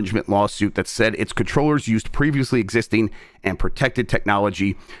patent infringement lawsuit that said its controllers used previously existing and protected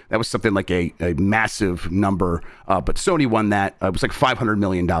technology. That was something like a massive number, but Sony won that. It was like $500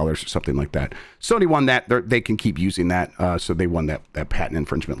 million or something like that. Sony won that. They can keep using that, so they won that patent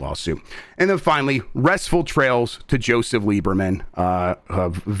infringement lawsuit. And then finally, restful trails to Joseph Lieberman, a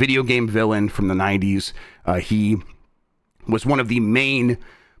video game villain from the 90s. He was one of the main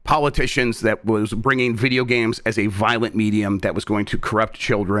politicians that was bringing video games as a violent medium that was going to corrupt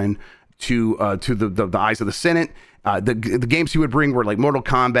children to the eyes of the Senate. The games he would bring were like Mortal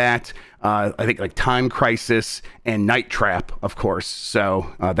Kombat, I think like Time Crisis, and Night Trap, of course.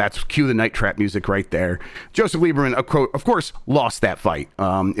 So that's cue the Night Trap music right there. Joseph Lieberman, of course, lost that fight.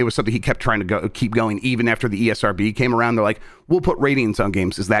 It was something he kept trying to keep going even after the ESRB came around. They're like, we'll put ratings on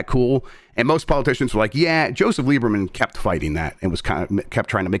games. Is that cool? And most politicians were like, yeah. Joseph Lieberman kept fighting that and was kept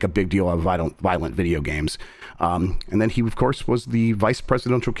trying to make a big deal of violent video games. And then he, of course, was the vice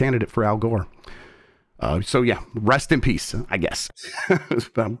presidential candidate for Al Gore. So yeah, rest in peace, I guess.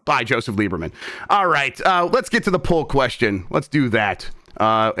 Bye, Joseph Lieberman. All right, let's get to the poll question. Let's do that.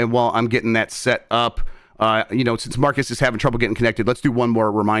 And while I'm getting that set up, since Marcus is having trouble getting connected, let's do one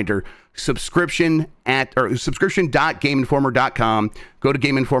more reminder. Subscription.gameinformer.com. Go to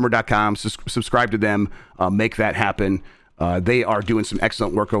gameinformer.com, subscribe to them, make that happen. They are doing some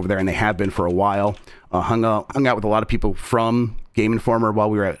excellent work over there, and they have been for a while. Hung out with a lot of people from Game Informer while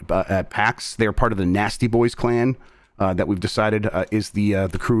we were at PAX. They are part of the Nasty Boys clan that we've decided is the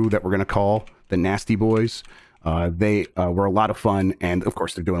crew that we're going to call the Nasty Boys. They were a lot of fun, and of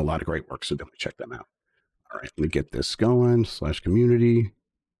course, they're doing a lot of great work, so definitely check them out. All right, let me get this going, /community.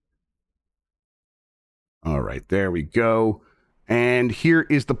 All right, there we go. And here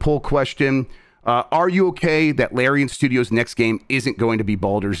is the poll question. Are you okay that Larian Studios' next game isn't going to be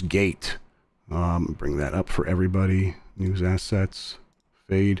Baldur's Gate? Bring that up for everybody. News assets,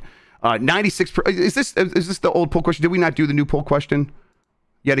 fade. 96. Is this the old poll question? Did we not do the new poll question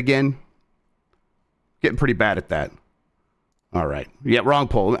yet again? Getting pretty bad at that. All right. Yeah, wrong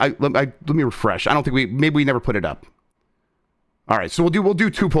poll. Let me refresh. I don't think maybe we never put it up. All right, so we'll do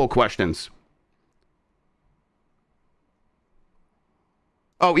two poll questions.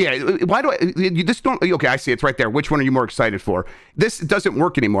 Oh yeah, why do you just don't? Okay, I see it's right there. Which one are you more excited for? This doesn't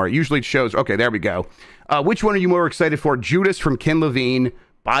work anymore. It usually shows. Okay, there we go. Which one are you more excited for? Judas from Ken Levine,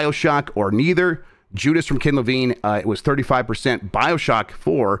 BioShock, or neither? Judas from Ken Levine, it was 35%. BioShock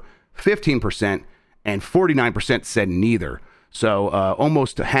 4, 15%, and 49% said neither. So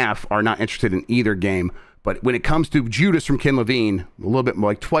almost half are not interested in either game. But when it comes to Judas from Ken Levine, a little bit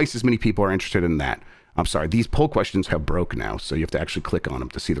more, like twice as many people are interested in that. I'm sorry, these poll questions have broke now, so you have to actually click on them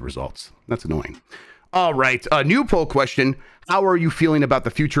to see the results. That's annoying. All right, a new poll question. How are you feeling about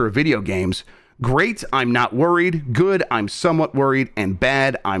the future of video games? Great, I'm not worried. Good, I'm somewhat worried. And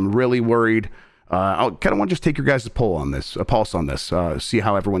bad, I'm really worried. I'll kind of want to just take your guys' poll on this, a pulse on this, see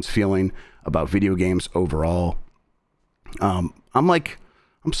how everyone's feeling about video games overall. I'm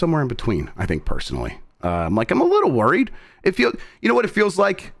somewhere in between, I think, personally. I'm a little worried. You know what it feels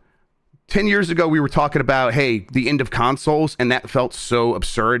like? 10 years ago, we were talking about, hey, the end of consoles, and that felt so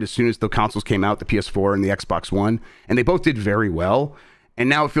absurd as soon as the consoles came out, the PS4 and the Xbox One, and they both did very well. And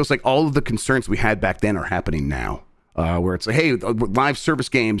now it feels like all of the concerns we had back then are happening now, where it's like, hey, live service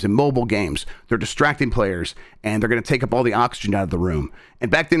games and mobile games, they're distracting players, and they're going to take up all the oxygen out of the room. And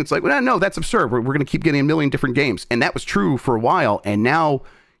back then, it's like, well, no, that's absurd. We're going to keep getting a million different games. And that was true for a while, and now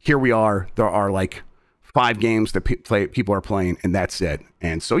here we are. There are like 5 games that people are playing, and that's it.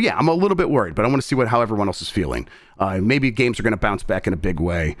 And so, yeah, I'm a little bit worried, but I want to see how everyone else is feeling. Maybe games are going to bounce back in a big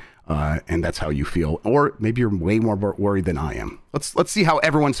way, and that's how you feel. Or maybe you're way more worried than I am. Let's see how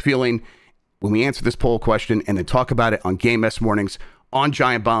everyone's feeling when we answer this poll question, and then talk about it on Game Mess Mornings on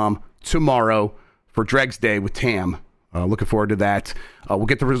Giant Bomb tomorrow for Dregs Day with Tam. Looking forward to that. We'll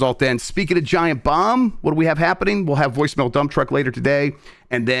get the result then. Speaking of Giant Bomb, what do we have happening? We'll have Voicemail Dump Truck later today.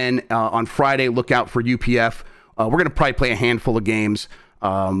 And then on Friday, look out for UPF. We're going to probably play a handful of games.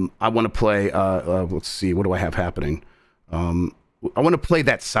 I want to play, let's see, what do I have happening? I want to play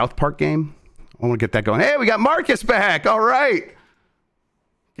that South Park game. I want to get that going. Hey, we got Marcus back. All right.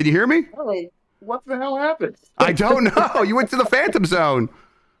 Can you hear me? Oh, what the hell happened? I don't know. You went to the Phantom Zone.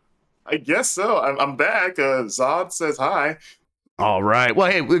 I guess so. I'm back. Zod says hi. All right. Well,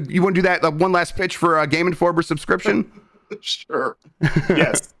 hey, you want to do that one last pitch for a Game Informer subscription? Sure.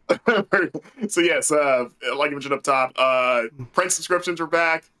 Yes. So yes, like you mentioned up top, print subscriptions are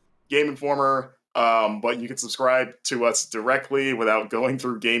back. Game Informer, but you can subscribe to us directly without going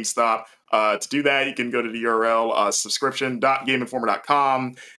through GameStop. To do that, you can go to the URL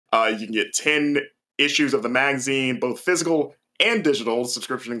subscription.gameinformer.com. You can get 10 issues of the magazine, both physical and digital.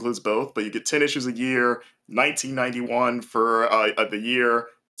 Subscription includes both, but you get 10 issues a year, $19.91 for the year.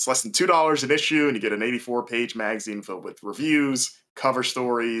 It's less than $2 an issue, and you get an 84-page magazine filled with reviews, cover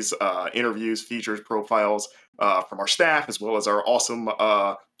stories, interviews, features, profiles from our staff, as well as our awesome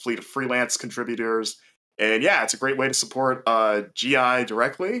fleet of freelance contributors. And yeah, it's a great way to support GI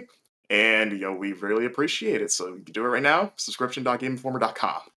directly, and we really appreciate it. So you can do it right now,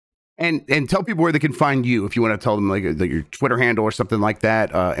 subscription.gameinformer.com. And tell people where they can find you if you want to tell them like your Twitter handle or something like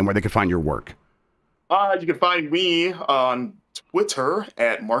that, and where they can find your work. You can find me on Twitter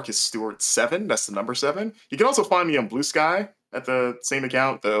at Marcus Stewart 7. That's the number 7. You can also find me on Blue Sky at the same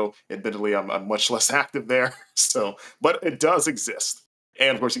account, though admittedly I'm much less active there. But it does exist.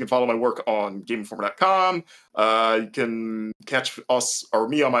 And of course, you can follow my work on GameInformer.com. You can catch us or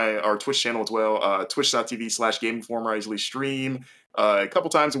me on our Twitch channel as well, twitch.tv/GameInformer. I usually stream a couple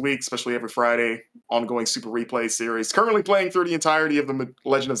times a week, especially every Friday. Ongoing Super Replay series. Currently playing through the entirety of the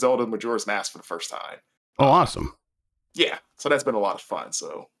Legend of Zelda Majora's Mask for the first time. Oh, awesome. Yeah, so that's been a lot of fun.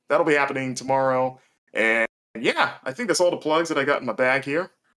 So that'll be happening tomorrow. And yeah, I think that's all the plugs that I got in my bag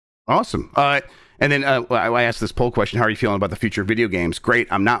here. Awesome. And then I asked this poll question, how are you feeling about the future of video games? Great.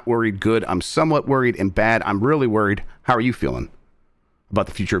 I'm not worried. Good. I'm somewhat worried. And bad. I'm really worried. How are you feeling about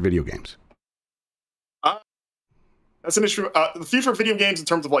the future of video games? That's an issue. The future of video games in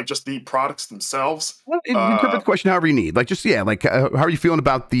terms of like just the products themselves. Interpret the question however you need. Like just, yeah, like how are you feeling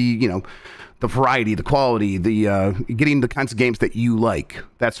about the variety, the quality, the getting the kinds of games that you like,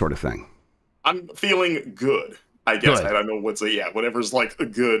 that sort of thing? I'm feeling good. I guess I don't know whatever's like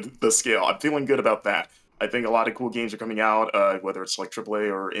the scale. I'm feeling good about that. I think a lot of cool games are coming out, whether it's like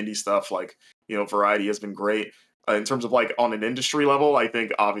AAA or indie stuff. Like variety has been great. In terms of like on an industry level, I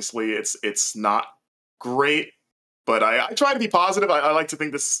think obviously it's not great, but I try to be positive. I like to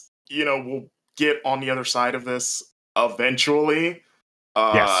think this we'll get on the other side of this eventually.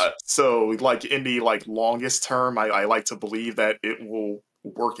 Yes. So like in the longest term, I like to believe that it will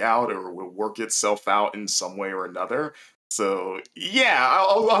work out or will work itself out in some way or another. So yeah,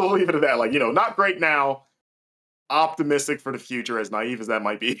 I'll leave it at that. Not great now, optimistic for the future, as naive as that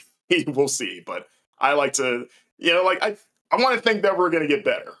might be. We'll see. But I like to, I want to think that we're going to get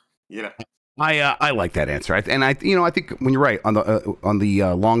better. You know, I like that answer. I think when you're right on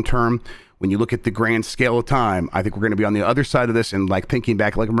the long term, when you look at the grand scale of time, I think we're going to be on the other side of this and like thinking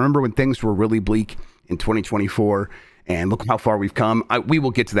back, like remember when things were really bleak in 2024, and look how far we've come. We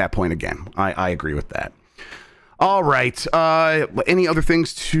will get to that point again. I agree with that. All right. Any other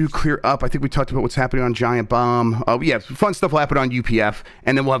things to clear up? I think we talked about what's happening on Giant Bomb. Yeah, fun stuff will happen on UPF,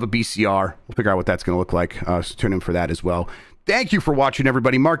 and then we'll have a BCR. We'll figure out what that's going to look like. So tune in for that as well. Thank you for watching,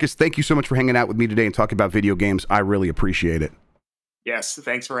 everybody. Marcus, thank you so much for hanging out with me today and talking about video games. I really appreciate it. Yes,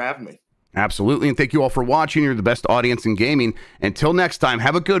 thanks for having me. Absolutely, and thank you all for watching. You're the best audience in gaming. Until next time,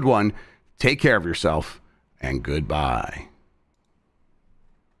 have a good one. Take care of yourself, and goodbye.